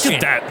bullshit. Look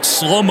at that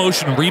slow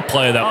motion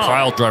replay of that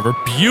pile driver.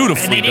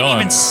 Beautifully and they didn't done.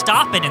 even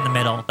stop it in the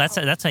middle.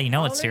 That's how you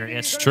know it's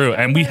serious. It's true,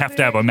 and we have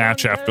to have a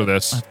match after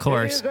this. Of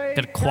course.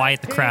 Gotta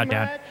quiet the crowd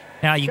down.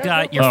 Now you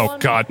got your... Oh,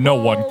 God, no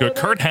one good.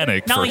 Kurt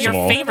Hennig, no, first your of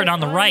all. favorite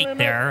on the right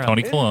there.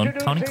 Tony Colon.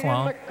 Tony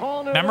Colon.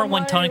 Remember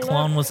when Tony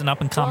Colon was an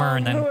up-and-comer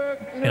and then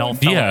it all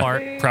fell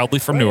apart? Proudly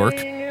from Newark.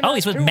 Oh,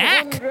 he's with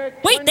Mac.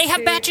 Wait, they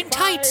have matching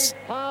tights.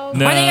 No, Are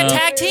they a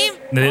tag team?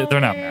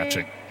 They're not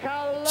matching.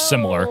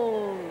 Similar.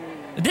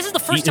 This is the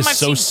first He time is I've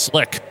so seen...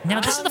 slick.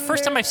 Now, this is the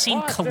first time I've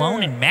seen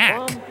Colon and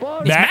Mac.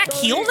 Is Mac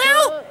heel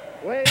now?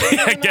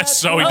 I guess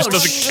so. He just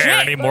doesn't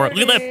care anymore.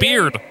 Look at that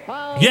beard.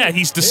 Yeah,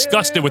 he's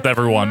disgusted with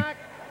everyone.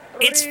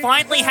 It's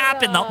finally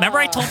happened, though. Remember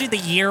I told you the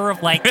year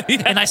of, like,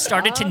 and I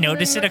started to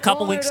notice it a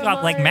couple weeks ago.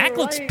 I'm like, Mac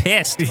looks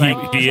pissed.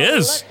 Like, he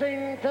is.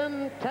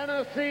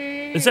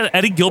 Is that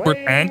Eddie Gilbert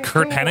and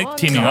Kurt Hennig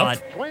teaming up?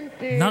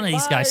 None of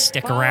these guys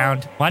stick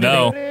around. Why do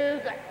they?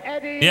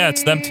 Yeah,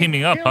 it's them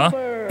teaming up, huh?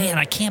 Man,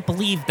 I can't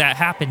believe that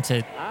happened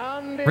to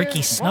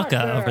Ricky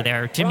Snuka over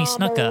there. Jimmy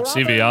Snuka.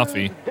 Stevie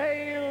Offey.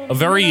 A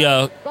very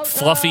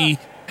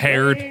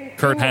fluffy-haired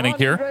Kurt Hennig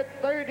here.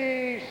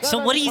 So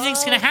what do you think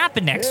is going to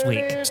happen next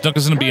week?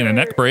 Snuka's going to be in a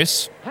neck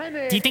brace.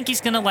 Do you think he's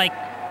going to, like,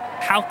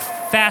 how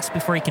fast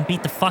before he can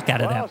beat the fuck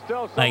out of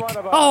them? Like,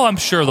 oh, I'm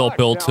sure they'll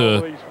build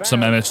to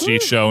some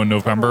MSG show in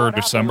November or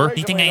December. Do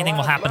you think anything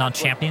will happen on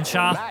Champion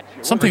Shaw?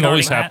 Something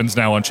always happens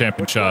now on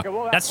Champion Shaw.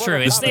 That's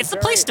true. It's the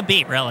place to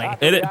be, really.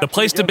 The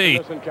place to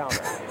be.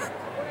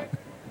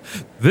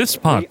 This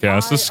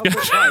podcast is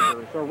scheduled.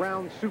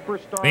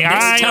 The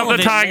Eye of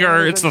the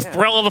Tiger. It's the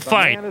thrill of the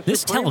fight.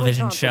 This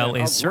television show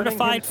is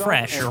certified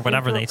fresh, or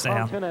whatever they say.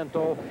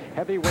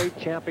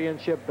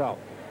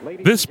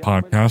 This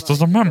podcast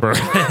is a member.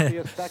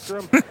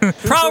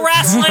 Pro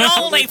wrestling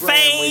only,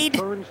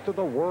 Fade.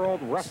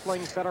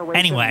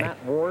 Anyway.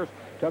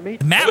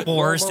 Matt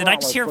Wars. Did I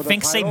just hear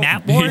Fink say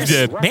Matt Wars? He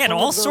did. Man,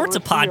 all sorts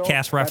of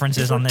podcast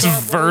references on this.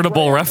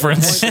 Veritable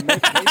reference. Now,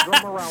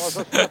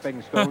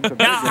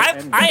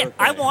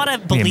 I want to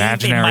believe the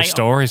Imaginary in my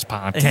Stories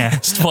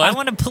podcast. I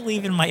want to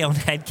believe in my own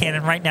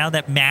headcanon right now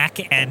that Mac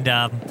and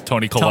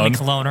Tony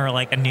Colon are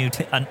like an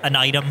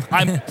item.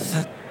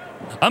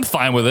 I'm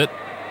fine with it.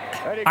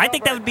 I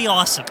think that would be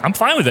awesome. I'm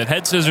fine with it.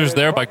 Head scissors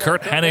there by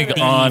Kurt Hennig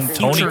on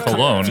Tony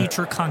Colon.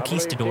 Future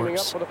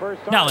conquistadors.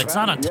 No, it's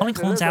not on. Tony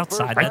Colon's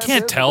outside. I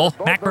can't tell.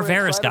 Mac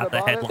Rivera's got the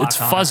headlock. It's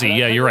fuzzy.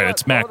 Yeah, you're right.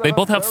 It's Mac. They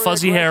both have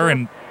fuzzy hair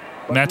and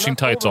matching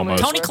tights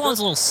almost. Tony Colon's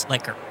a little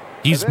slicker.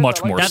 He's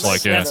much more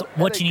slick, yeah. That's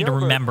what you need to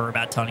remember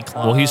about Tony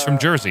Colon. Well, he's from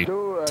Jersey.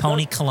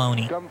 Tony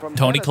Coloni.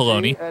 Tony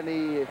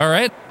Coloni. All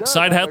right.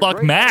 Side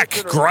headlock,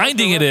 Mac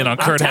grinding it in on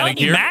Kurt Hennig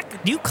here.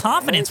 Mac, new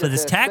confidence with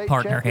his tag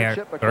partner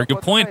here. Very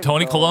good point.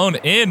 Tony Colon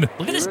in.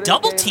 Look at this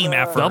double team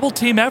effort. Double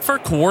team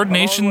effort,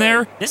 coordination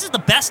there. This is the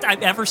best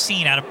I've ever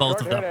seen out of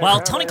both of them. Well,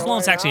 Tony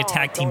Colon's actually a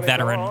tag team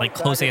veteran, like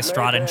Jose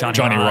Estrada and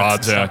Johnny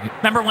Rods. Yeah.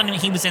 Remember when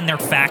he was in their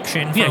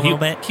faction for a little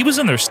bit? He was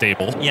in their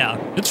stable. Yeah.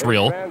 It's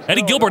real.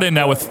 Eddie Gilbert in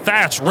now with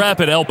fast,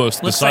 rapid elbows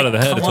to the side of the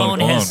head of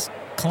Tony Colon.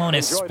 Colon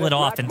has split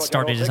off and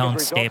started his own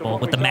stable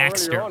with the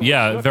Maxter.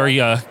 Yeah, very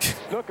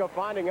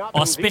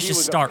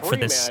auspicious start for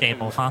this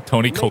stable, huh?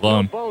 Tony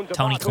Colon.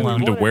 Tony Colon.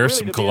 Need to wear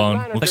some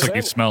cologne. Looks like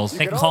he smells.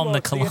 They call him the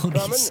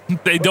Colonies.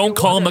 They don't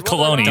call him the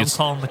Colonies. Don't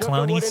call him the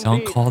Colonies.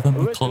 Don't call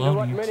them the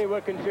Colonies.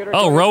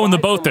 Oh, rowing the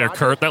boat there,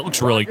 Kurt. That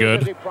looks really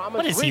good.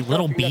 What is he,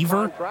 Little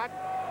Beaver?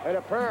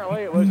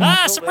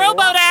 Some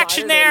rowboat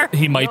action there.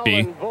 He might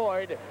be.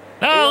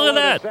 Oh, look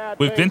at that.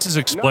 With Vince is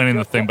explaining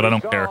the thing, but I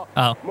don't care. Oh.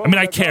 I mean,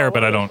 I care,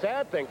 but I don't.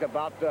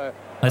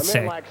 Let's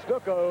see.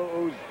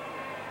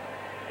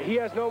 He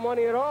has no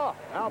money at all.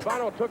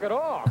 Albano took it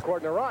all,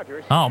 according to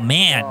Rogers. Oh,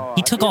 man.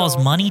 He took all his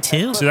money,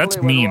 too? See,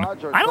 that's mean.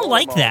 I don't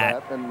like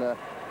that.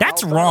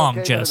 That's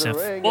wrong, Joseph.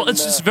 Well,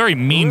 it's just a very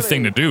mean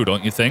thing to do,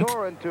 don't you think?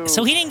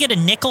 So he didn't get a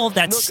nickel of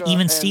that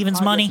Even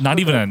Stevens money? Not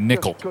even a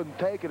nickel.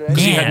 Because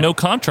he had no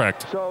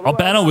contract.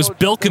 Albano was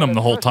bilking him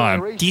the whole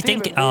time. Do you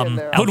think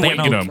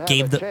Albano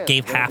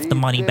gave half the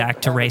money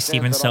back to Ray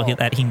Stevens so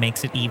that he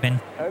makes it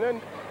even?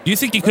 Do you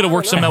think he could have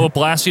worked something out with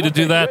Blassie to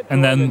do that,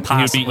 and then he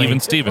would be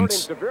Even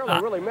Stevens?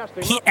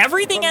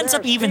 Everything ends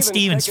up Even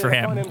Stevens for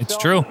him. It's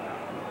true.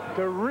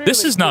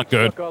 This is not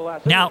good.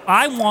 Now,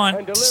 I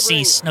want to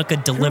see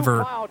Snuka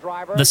deliver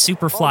the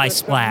Superfly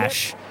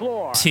Splash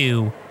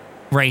to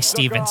Ray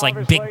Stevens,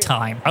 like big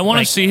time. I want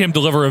to see him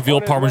deliver a veal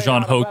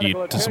Parmesan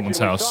hoagie to someone's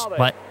house.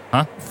 What?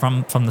 Huh?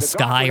 From the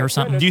sky or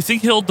something? Do you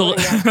think he'll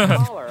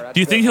Do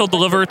you think he'll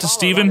deliver it to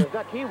Steven?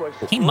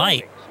 He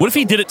might. What if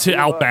he did it to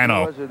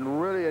Albano?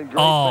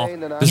 Oh.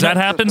 Does that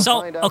happen?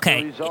 So,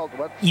 okay.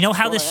 You know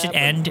how this should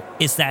end?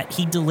 Is that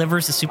he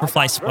delivers the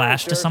Superfly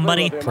Splash to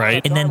somebody,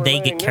 right? And then they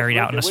get carried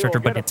out in a stretcher,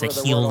 but it's a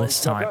heel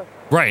this time.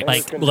 Right.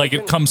 Like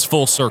it comes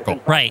full circle.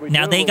 Right.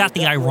 Now, they got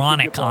the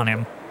ironic on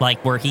him,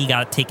 like where he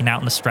got taken out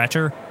in the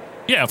stretcher.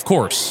 Yeah, of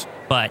course.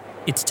 But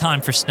it's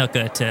time for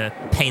Snuka to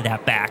pay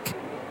that back,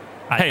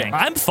 I think.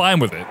 I'm fine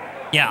with it.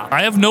 Yeah.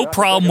 I have no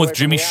problem with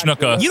Jimmy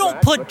Snuka. You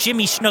don't put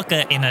Jimmy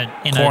Snuka in a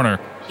corner.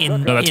 No,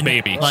 that's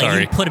Baby.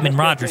 Sorry. You put him in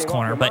Rogers'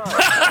 corner, but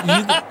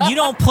you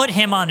don't put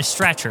him on a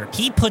stretcher.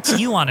 He puts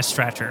you on a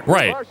stretcher.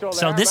 Right.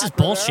 So this is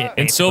bullshit.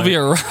 And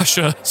Sylvia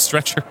Russia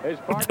stretcher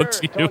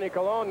puts you.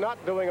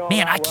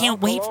 Man, I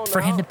can't wait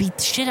for him to beat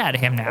the shit out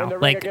of him now.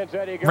 Like,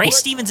 Ray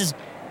Stevens is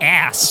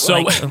ass. So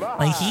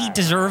like he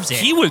deserves it.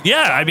 He was,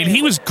 yeah. I mean,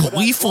 he was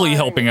gleefully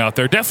helping out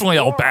there. Definitely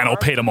Albano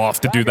paid him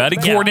off to do that. He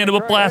coordinated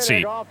with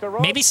Blassie.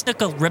 Maybe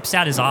Snuka rips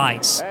out his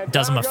eyes,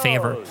 does him a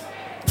favor.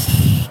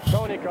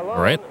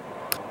 All right.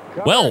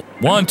 Well,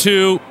 1,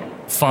 2,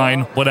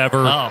 fine, whatever.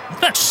 Oh,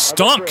 that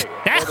stunk.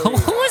 Who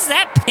was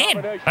that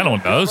pin? I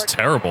don't know. It was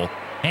terrible.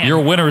 Man.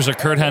 Your winners are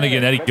Kurt Hennig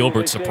and Eddie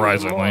Gilbert,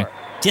 surprisingly.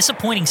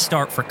 Disappointing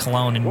start for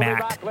Colon and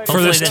Mac.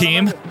 For this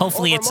team?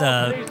 Hopefully it's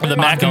the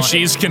mac and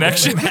cheese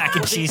connection. Mac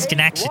and cheese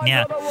connection,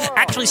 yeah.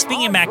 Actually,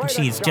 speaking of mac and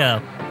cheese,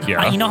 Joe.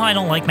 Yeah. You know how I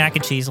don't like mac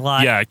and cheese a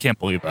lot? Yeah, I can't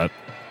believe that.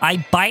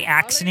 I, by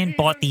accident,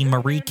 bought the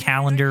Marie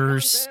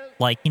Callender's,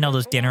 like, you know,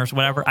 those dinners,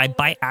 whatever. I,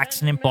 by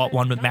accident, bought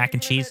one with mac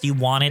and cheese. Do you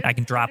want it? I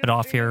can drop it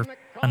off here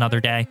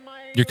another day.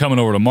 You're coming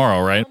over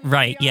tomorrow, right?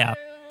 Right, yeah.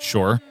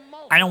 Sure.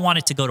 I don't want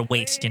it to go to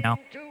waste, you know?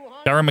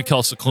 Darren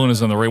McKell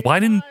is on the ring. Why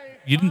didn't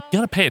you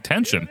gotta pay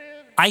attention?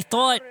 I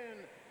thought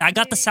I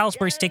got the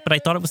Salisbury steak, but I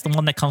thought it was the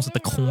one that comes with the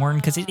corn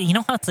because you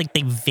know how it's like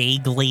they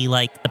vaguely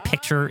like the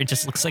picture. It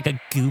just looks like a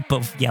goop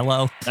of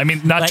yellow. I mean,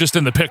 not just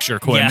in the picture,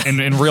 Quinn. Yeah.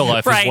 In real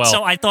life right, as well.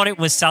 So I thought it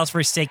was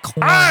Salisbury steak,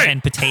 corn,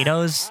 and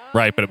potatoes.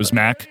 Right, but it was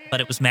mac.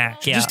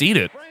 Yeah. Just eat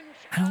it.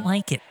 I don't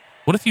like it.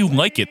 What if you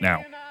like it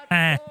now?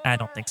 I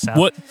don't think so.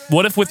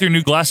 What if with your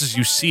new glasses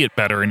you see it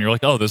better and you're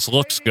like, oh, this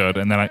looks good,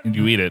 and then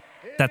you eat it?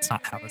 That's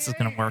not how this is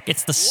going to work.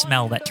 It's the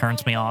smell that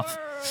turns me off.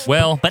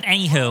 Well, but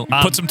anywho,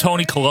 put some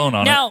Tony Colon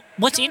on it. Now,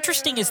 what's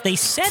interesting is they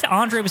said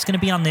Andre was going to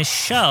be on this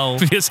show.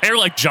 His hair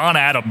like John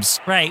Adams.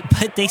 Right,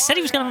 but they said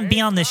he was going to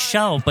be on this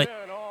show, but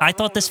I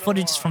thought this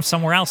footage is from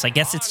somewhere else. I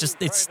guess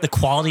it's the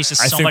quality's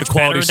just so much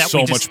better. I think the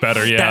quality's much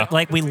better, yeah. That,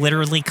 like, we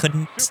literally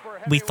couldn't,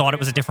 we thought it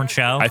was a different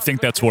show. I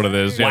think that's what it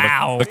is. Yeah,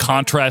 wow. The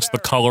contrast, the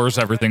colors,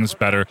 everything's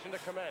better.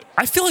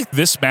 I feel like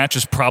this match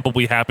has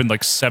probably happened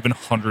like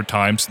 700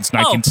 times since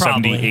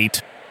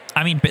 1978.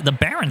 I mean, the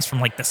Barons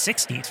from like the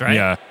 60s,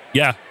 right?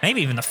 Yeah.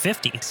 Maybe even the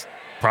 50s.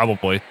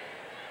 Probably.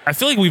 I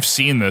feel like we've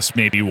seen this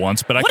maybe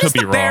once, but I could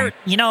be wrong.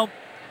 You know,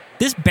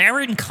 This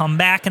Baron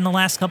comeback in the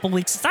last couple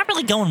weeks, it's not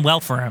really going well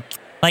for him.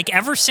 Like,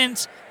 ever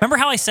since, remember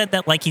how I said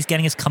that, like, he's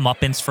getting his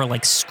comeuppance for,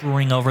 like,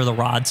 screwing over the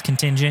Rods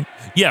contingent?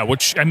 Yeah,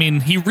 which, I mean,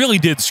 he really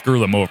did screw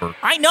them over.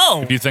 I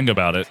know. If you think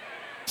about it.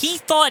 He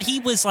thought he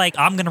was like,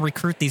 I'm going to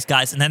recruit these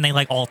guys, and then they,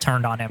 like, all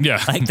turned on him.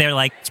 Yeah. Like, they're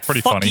like, It's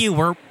pretty fuck funny. you,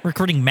 we're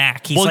recruiting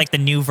Mac. He's, like, the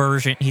new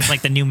version. He's,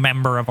 like, the new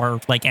member of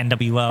our, like,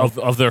 NWO.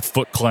 Of their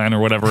Foot Clan or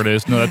whatever it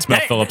is. No, that's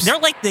Matt Phillips' They're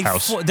like the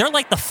house. they're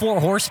like the four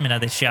horsemen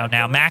of this show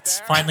now. Max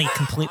finally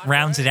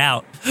rounds it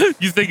out.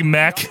 You think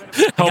Mac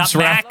We helps got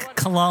Mac,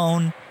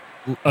 Cologne,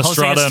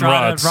 Estrada and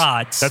Estrada,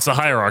 Rods? That's a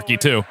hierarchy,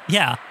 too.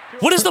 yeah.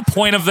 What is the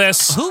point of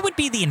this? Who would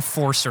be the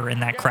enforcer in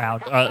that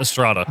crowd?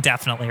 Estrada.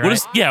 Definitely, right?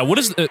 What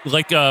is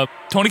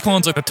Tony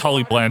Colon's like the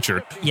Tully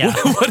Blanchard. Yeah.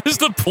 What is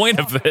the point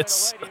of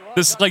this?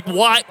 This, like,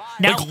 why?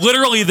 Now- like,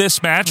 literally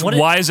this match,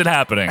 why is it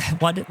happening?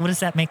 What does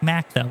that make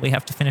Mac, though? We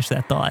have to finish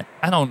that thought.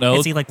 I don't know.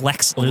 Is he like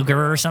Lex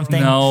Luger or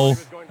something? No.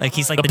 Like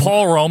he's like The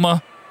Paul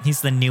Roma. He's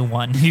the new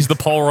one. He's the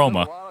Paul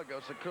Roma.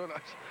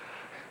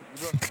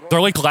 They're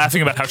like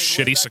laughing about how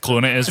shitty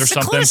Cicluna is or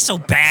something. Cicluna's so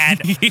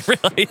bad. He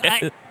really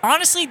is.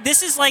 Honestly,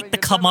 this is like the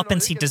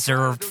comeuppance he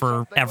deserved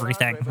for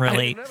everything,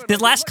 really. The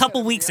last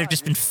couple weeks, they've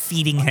just been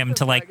feeding him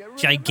to, like,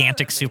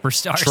 gigantic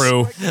superstars.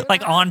 True.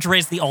 Like,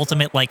 Andre's the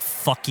ultimate, like,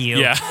 fuck you.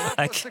 Yeah.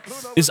 Like,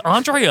 Is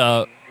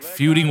Andre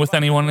feuding with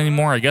anyone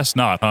anymore? I guess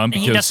not, huh?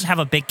 he doesn't have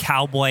a big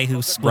cowboy who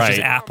squishes Right.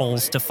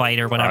 apples to fight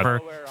or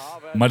whatever.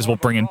 Might as well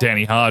bring in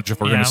Danny Hodge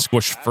if we're going Yeah. to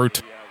squish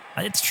fruit.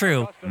 It's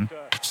true.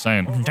 Just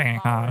saying. Dang,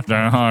 huh?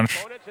 Danny Hodge.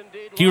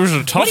 He was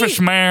the toughest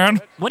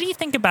man. What do you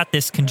think about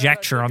this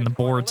conjecture on the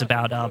boards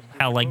about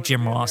how, like,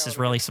 Jim Ross is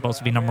really supposed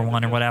to be number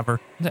one or whatever?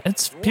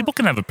 People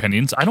can have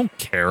opinions. I don't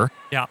care.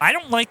 Yeah, I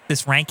don't like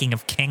this ranking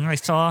of King I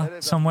saw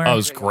somewhere. Oh, it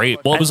was great.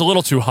 Well, it was a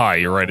little too high.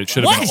 You're right. It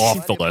should have been What?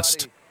 off the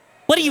list.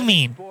 What do you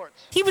mean?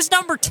 He was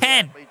number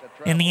 10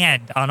 in the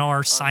end on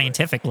our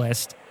scientific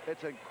list.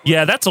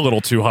 Yeah, that's a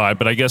little too high,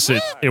 but I guess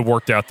it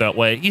worked out that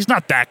way. He's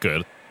not that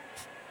good.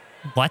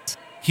 What?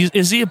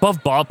 Is he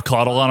above Bob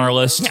Caudle on our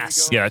list?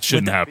 Yes. Yeah, it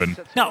shouldn't happen.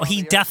 No,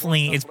 he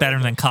definitely is better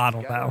than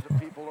Coddle, though.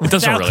 It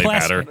doesn't Without really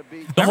question. matter.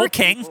 Remember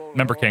King?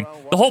 Remember King.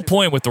 The whole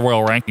point with the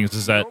Royal Rankings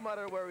is that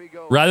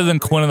rather than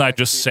Quinn and I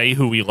just say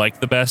who we like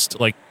the best,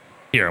 like,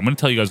 here, I'm going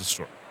to tell you guys a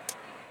story.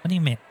 What do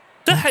you mean?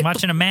 Hey, I'm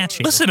watching a match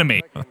here. Listen to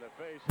me.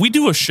 We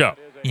do a show.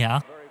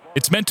 Yeah,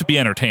 It's meant to be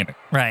entertaining.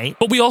 right.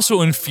 But we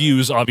also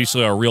infuse,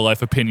 obviously, our real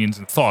life opinions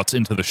and thoughts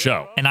into the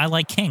show. And I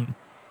like King.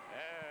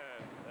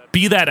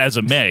 Be that as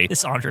it may,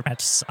 This Andre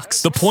match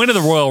sucks. the point of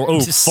the Royal...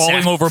 This is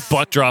falling sad. over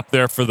butt drop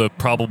there for the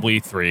probably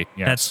 3.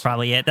 Yes. That's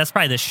probably it. That's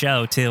probably the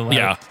show, too.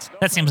 Yeah.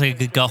 That seems like a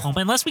good go home.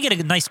 Unless we get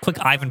a nice, quick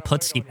Ivan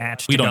Putski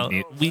match. we to don't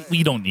go. need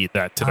we don't need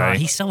that today.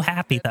 He's so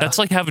happy, though. That's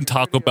like having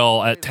Taco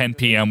Bell at 10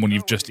 p.m. when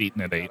you've just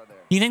eaten at 8.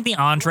 You think the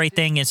Andre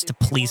thing is to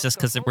please us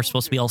because we're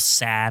supposed to be all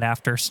sad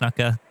after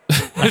Snuka?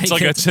 It's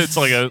like a It's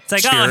like,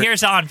 cheer. oh,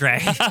 here's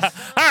Andre. All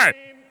right.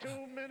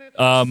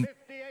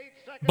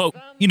 But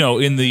you know,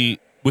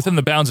 within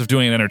the bounds of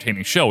doing an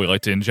entertaining show, we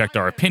like to inject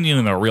our opinion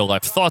and our real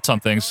life thoughts on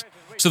things.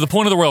 So the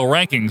point of the Royal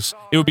Rankings,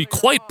 it would be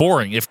quite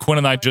boring if Quinn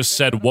and I just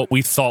said what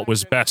we thought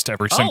was best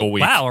every single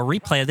week. Wow, a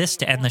replay of this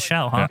to end the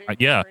show, huh?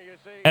 Yeah.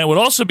 And it would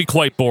also be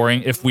quite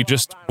boring if we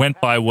just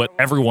went by what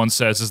everyone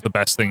says is the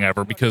best thing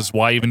ever, because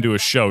why even do a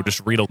show?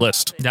 Just read a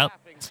list. Yep.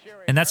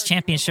 And that's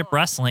Championship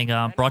Wrestling,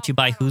 brought to you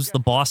by Who's the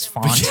Boss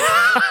font.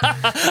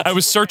 I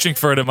was searching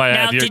for it in my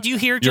Now, head. did you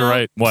hear, Joe? You're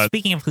right. What?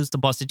 Speaking of Who's the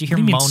Boss, did you What hear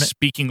do you mean, Mona?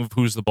 speaking of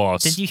Who's the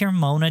Boss? Did you hear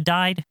Mona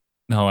died?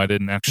 No, I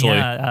didn't actually.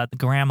 Yeah, the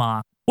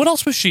grandma. What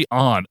else was she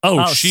on?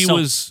 Oh, she Soap.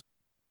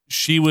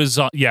 was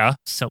yeah.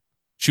 So,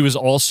 She was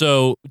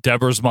also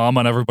Deborah's mom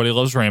on Everybody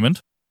Loves Raymond.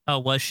 oh,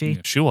 was she?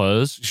 Yeah, she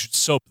was.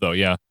 Soap, though,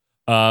 yeah.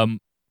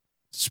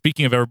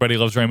 Speaking of Everybody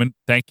Loves Raymond,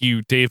 thank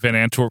you, Dave Van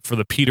Antwerp, for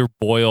the Peter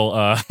Boyle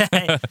Well,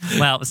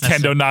 it was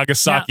Kendo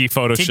Nagasaki Now,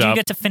 Photoshop. Did you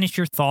get to finish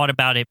your thought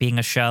about it being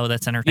a show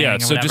that's entertaining Yeah, or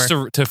so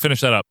whatever? just to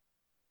finish that up,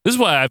 this is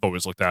why I've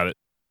always looked at it.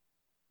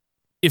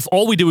 If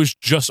all we do is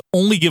just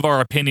only give our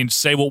opinion,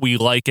 say what we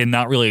like, and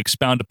not really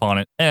expound upon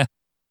it,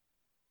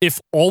 If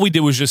all we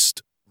did was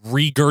just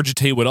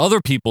regurgitate what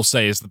other people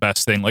say is the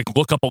best thing, like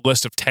look up a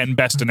list of 10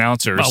 best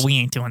announcers. Well, we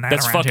ain't doing that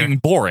That's around fucking here.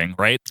 boring,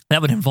 right?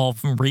 That would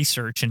involve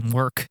research and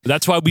work.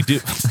 That's why we do.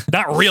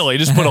 Not really.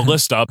 Just put a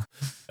list up.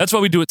 That's why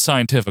we do it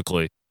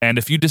scientifically. And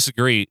if you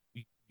disagree,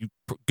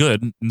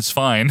 good, it's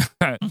fine.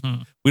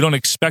 Mm-hmm. We don't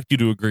expect you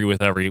to agree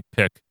with every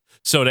pick.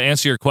 So to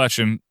answer your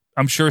question,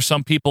 I'm sure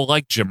some people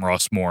like Jim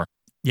Ross more.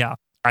 Yeah,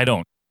 I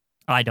don't.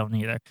 I don't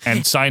either.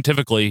 And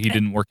scientifically, he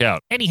didn't work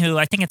out. Anywho,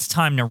 I think it's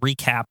time to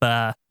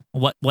recap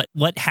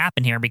what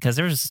happened here because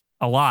there's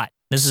a lot.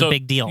 This is a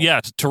big deal. Yeah,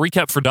 to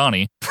recap for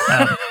Donnie,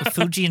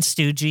 Fuji and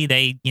Stoogie,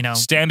 they,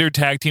 standard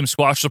tag team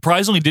squash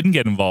surprisingly didn't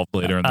get involved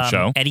later in the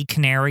show. Eddie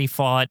Canary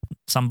fought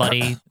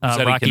somebody.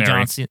 Eddie Rocky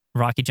Canary?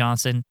 Rocky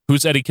Johnson.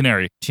 Who's Eddie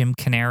Canary? Jim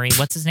Canary.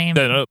 What's his name?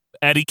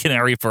 Eddie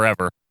Canary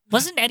forever.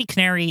 Wasn't Eddie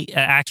Canary an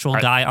actual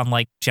guy on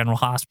like General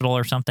Hospital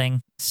or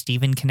something?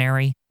 Stephen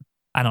Canary?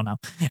 I don't know.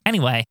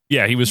 Anyway.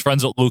 Yeah, he was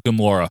friends with Luke and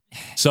Laura.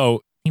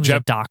 So he was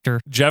a doctor.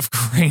 Jeff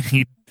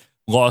Crane,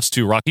 lost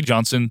to Rocky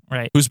Johnson,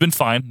 Right. who's been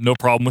fine. No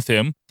problem with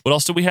him. What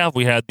else did we have?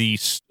 We had the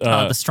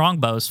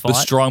Strongbows fought. The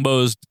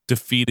Strongbows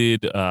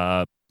defeated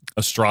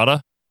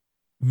Estrada.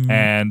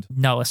 And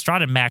no,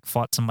 Estrada and Mac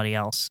fought somebody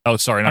else. oh,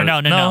 sorry, No,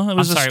 it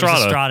was I'm sorry, Estrada. It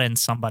was Estrada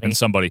and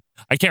somebody.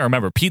 I can't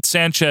remember. Pete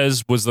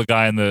Sanchez was the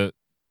guy in the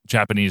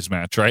Japanese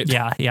match, right?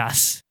 Yeah,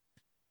 yes.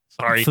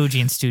 Sorry.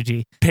 Fuji and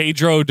Stuji.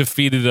 Pedro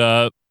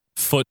defeated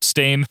Foot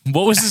Stain.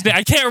 What was his name?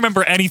 I can't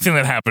remember anything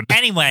that happened.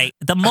 Anyway,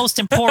 the most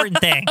important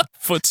thing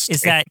Foot Stain.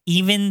 is that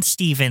even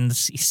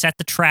Stevens, he set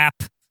the trap.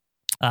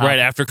 Right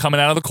after coming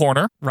out of the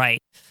corner. Right.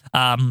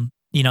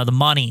 The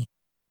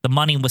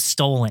money was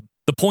stolen.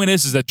 The point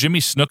is that Jimmy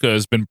Snuka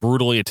has been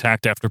brutally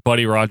attacked after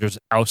Buddy Rogers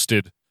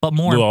ousted But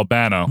Lou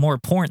Albano. more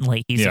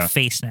importantly, he's Yeah. a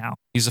face now.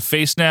 He's a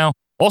face now.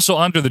 Also,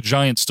 Andre the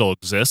Giant still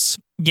exists.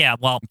 Yeah,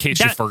 well, In case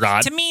you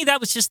forgot. To me, that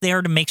was just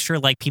there to make sure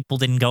like people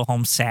didn't go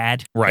home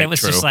sad. Right, It was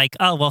true. just like,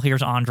 oh well,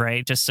 here's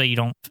Andre, just so you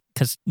don't,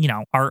 because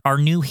our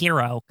new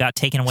hero got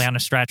taken away on a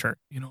stretcher.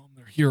 I'm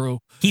their hero.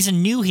 He's a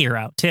new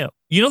hero too.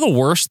 You know the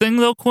worst thing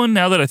though, Quinn?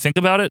 Now that I think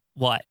about it,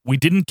 What? we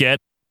didn't get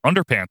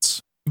underpants,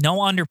 No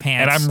underpants.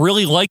 and I'm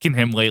really liking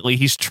him lately.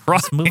 He's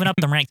trying. He's moving up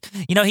the ranks.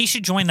 He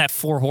should join that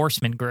 4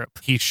 Horsemen group.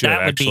 He should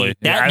That would be- actually,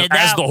 that- as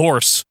that- the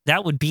horse.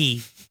 That would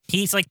be.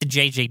 He's like the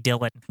J.J.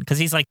 Dillon because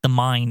he's like the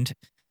mind.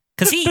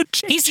 Because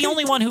he's the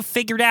only one who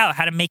figured out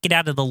how to make it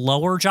out of the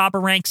lower jobber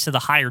ranks to the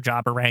higher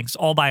jobber ranks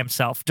all by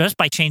himself, just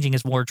by changing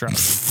his wardrobe.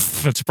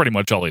 That's pretty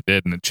much all he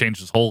did, and it changed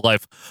his whole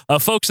life.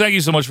 Folks, thank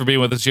you so much for being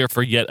with us here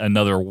for yet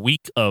another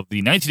week of the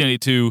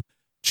 1982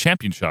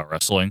 Championship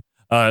Wrestling.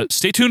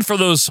 Stay tuned for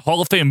those Hall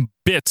of Fame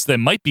bits that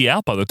might be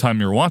out by the time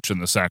you're watching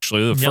this,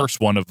 actually. The Yep. first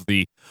one of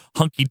the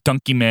Hunky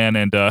Dunky Man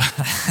and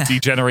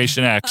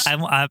D-Generation X.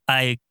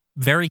 I'm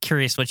very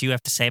curious what you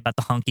have to say about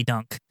the hunky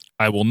dunk.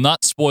 I will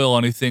not spoil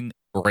anything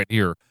right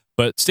here,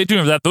 but stay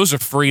tuned for that. Those are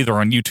free. They're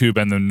on YouTube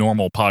and the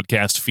normal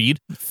podcast feed.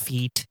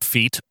 Feet.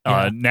 Yeah.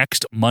 Yeah.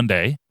 Next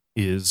Monday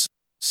is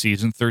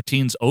season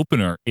 13's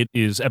opener. It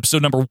is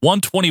episode number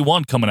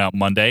 121 coming out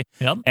Monday.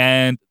 Yep.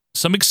 And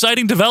some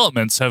exciting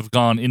developments have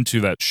gone into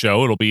that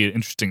show. It'll be an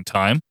interesting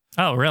time.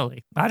 Oh,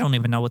 really? I don't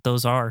even know what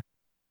those are.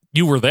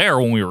 You were there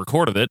when we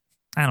recorded it.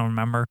 I don't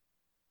remember.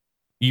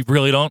 You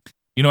really don't?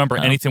 You don't remember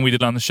No. anything we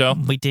did on the show?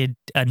 We did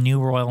a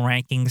new Royal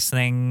Rankings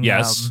thing.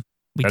 Yes.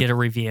 We did a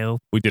review.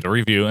 We did a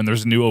review, and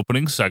there's a new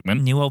opening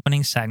segment, New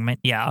opening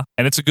segment. Yeah.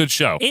 and it's a good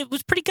show. It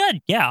was pretty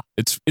good. Yeah.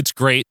 It's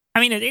great. I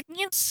mean,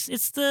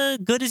 it's the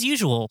good as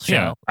usual show.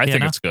 Yeah, I think you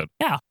know? it's good.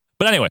 Yeah.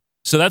 But anyway,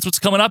 so that's what's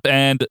coming up,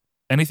 and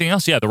anything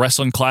else? Yeah, the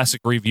Wrestling Classic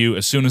review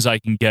as soon as I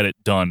can get it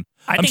done.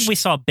 I think we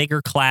saw a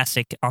bigger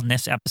classic on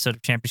this episode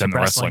of Championship Than the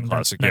Wrestling Wrestling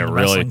Classic. than Yeah, the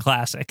really. Wrestling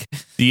Classic.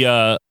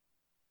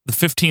 The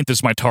 15th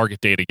is my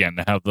target date again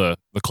to have the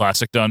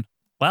Classic done.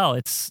 Well,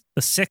 it's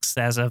the 6th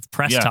as of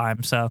press Yeah.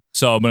 time, so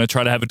So I'm going to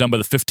try to have it done by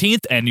the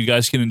 15th, and you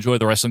guys can enjoy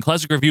the Wrestling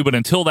Classic review. But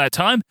until that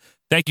time,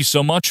 thank you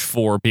so much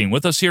for being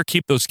with us here.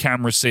 Keep those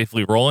cameras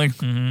safely rolling.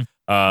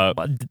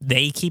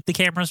 they keep the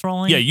cameras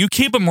rolling. Yeah, you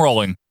keep them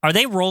rolling. Are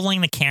they rolling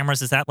the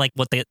cameras? Is that like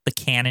what the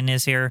canon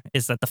is here?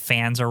 Is that the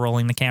fans are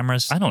rolling the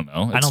cameras? I don't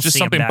know. It's I don't just see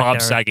 'em something back Bob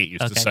there. Saget used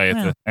to Okay. say at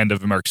Yeah. the end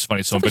of America's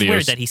Funniest Home Something's Videos.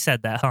 weird that he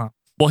said that, huh?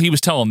 Well, he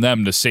was telling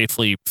them to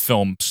safely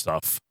film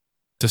stuff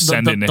to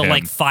send the, in to the him.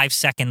 like 5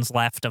 seconds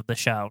left of the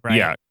show, right?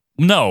 Yeah.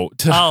 No.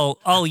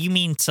 Oh, you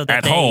mean so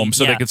that at home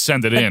so they could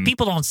send it But in.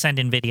 People don't send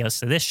in videos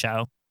to this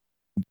show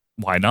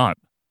Why not?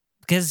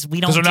 because we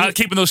don't. Because they're do- not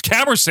keeping those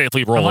cameras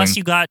safely rolling. Unless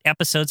you got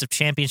episodes of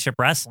Championship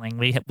Wrestling,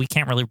 we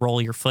can't really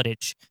roll your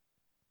footage.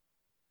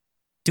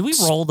 Do we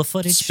roll the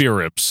footage? Spear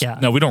ribs. Yeah.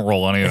 No, we don't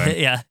roll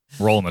anything. Yeah.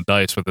 Rolling the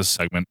dice with this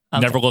segment.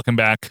 Okay. Never looking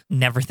back.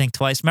 Never think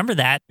twice. Remember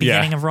that Yeah.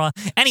 beginning of Raw.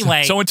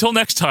 Anyway, So until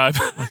next time,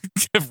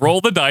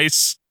 roll the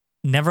dice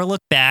never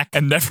look back.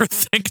 and never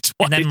think twice.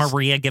 And then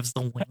Maria gives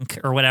the wink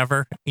or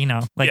whatever.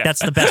 Yeah.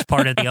 That's the best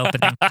part of the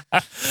opening.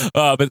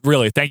 But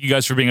really, thank you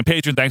guys for being a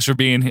patron. Thanks for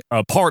being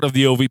a part of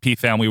the OVP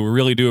family. We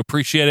really do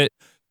appreciate it.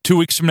 2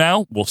 weeks from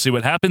now, we'll see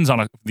what happens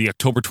on the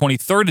October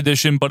 23rd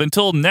edition. But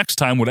until next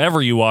time,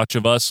 whatever you watch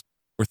of us,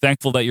 we're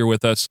thankful that you're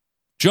with us.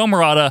 Joe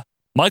Murata,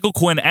 Michael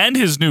Quinn, and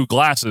his new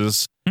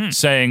glasses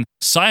saying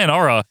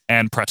sayonara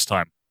and press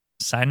time.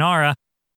 Sayonara.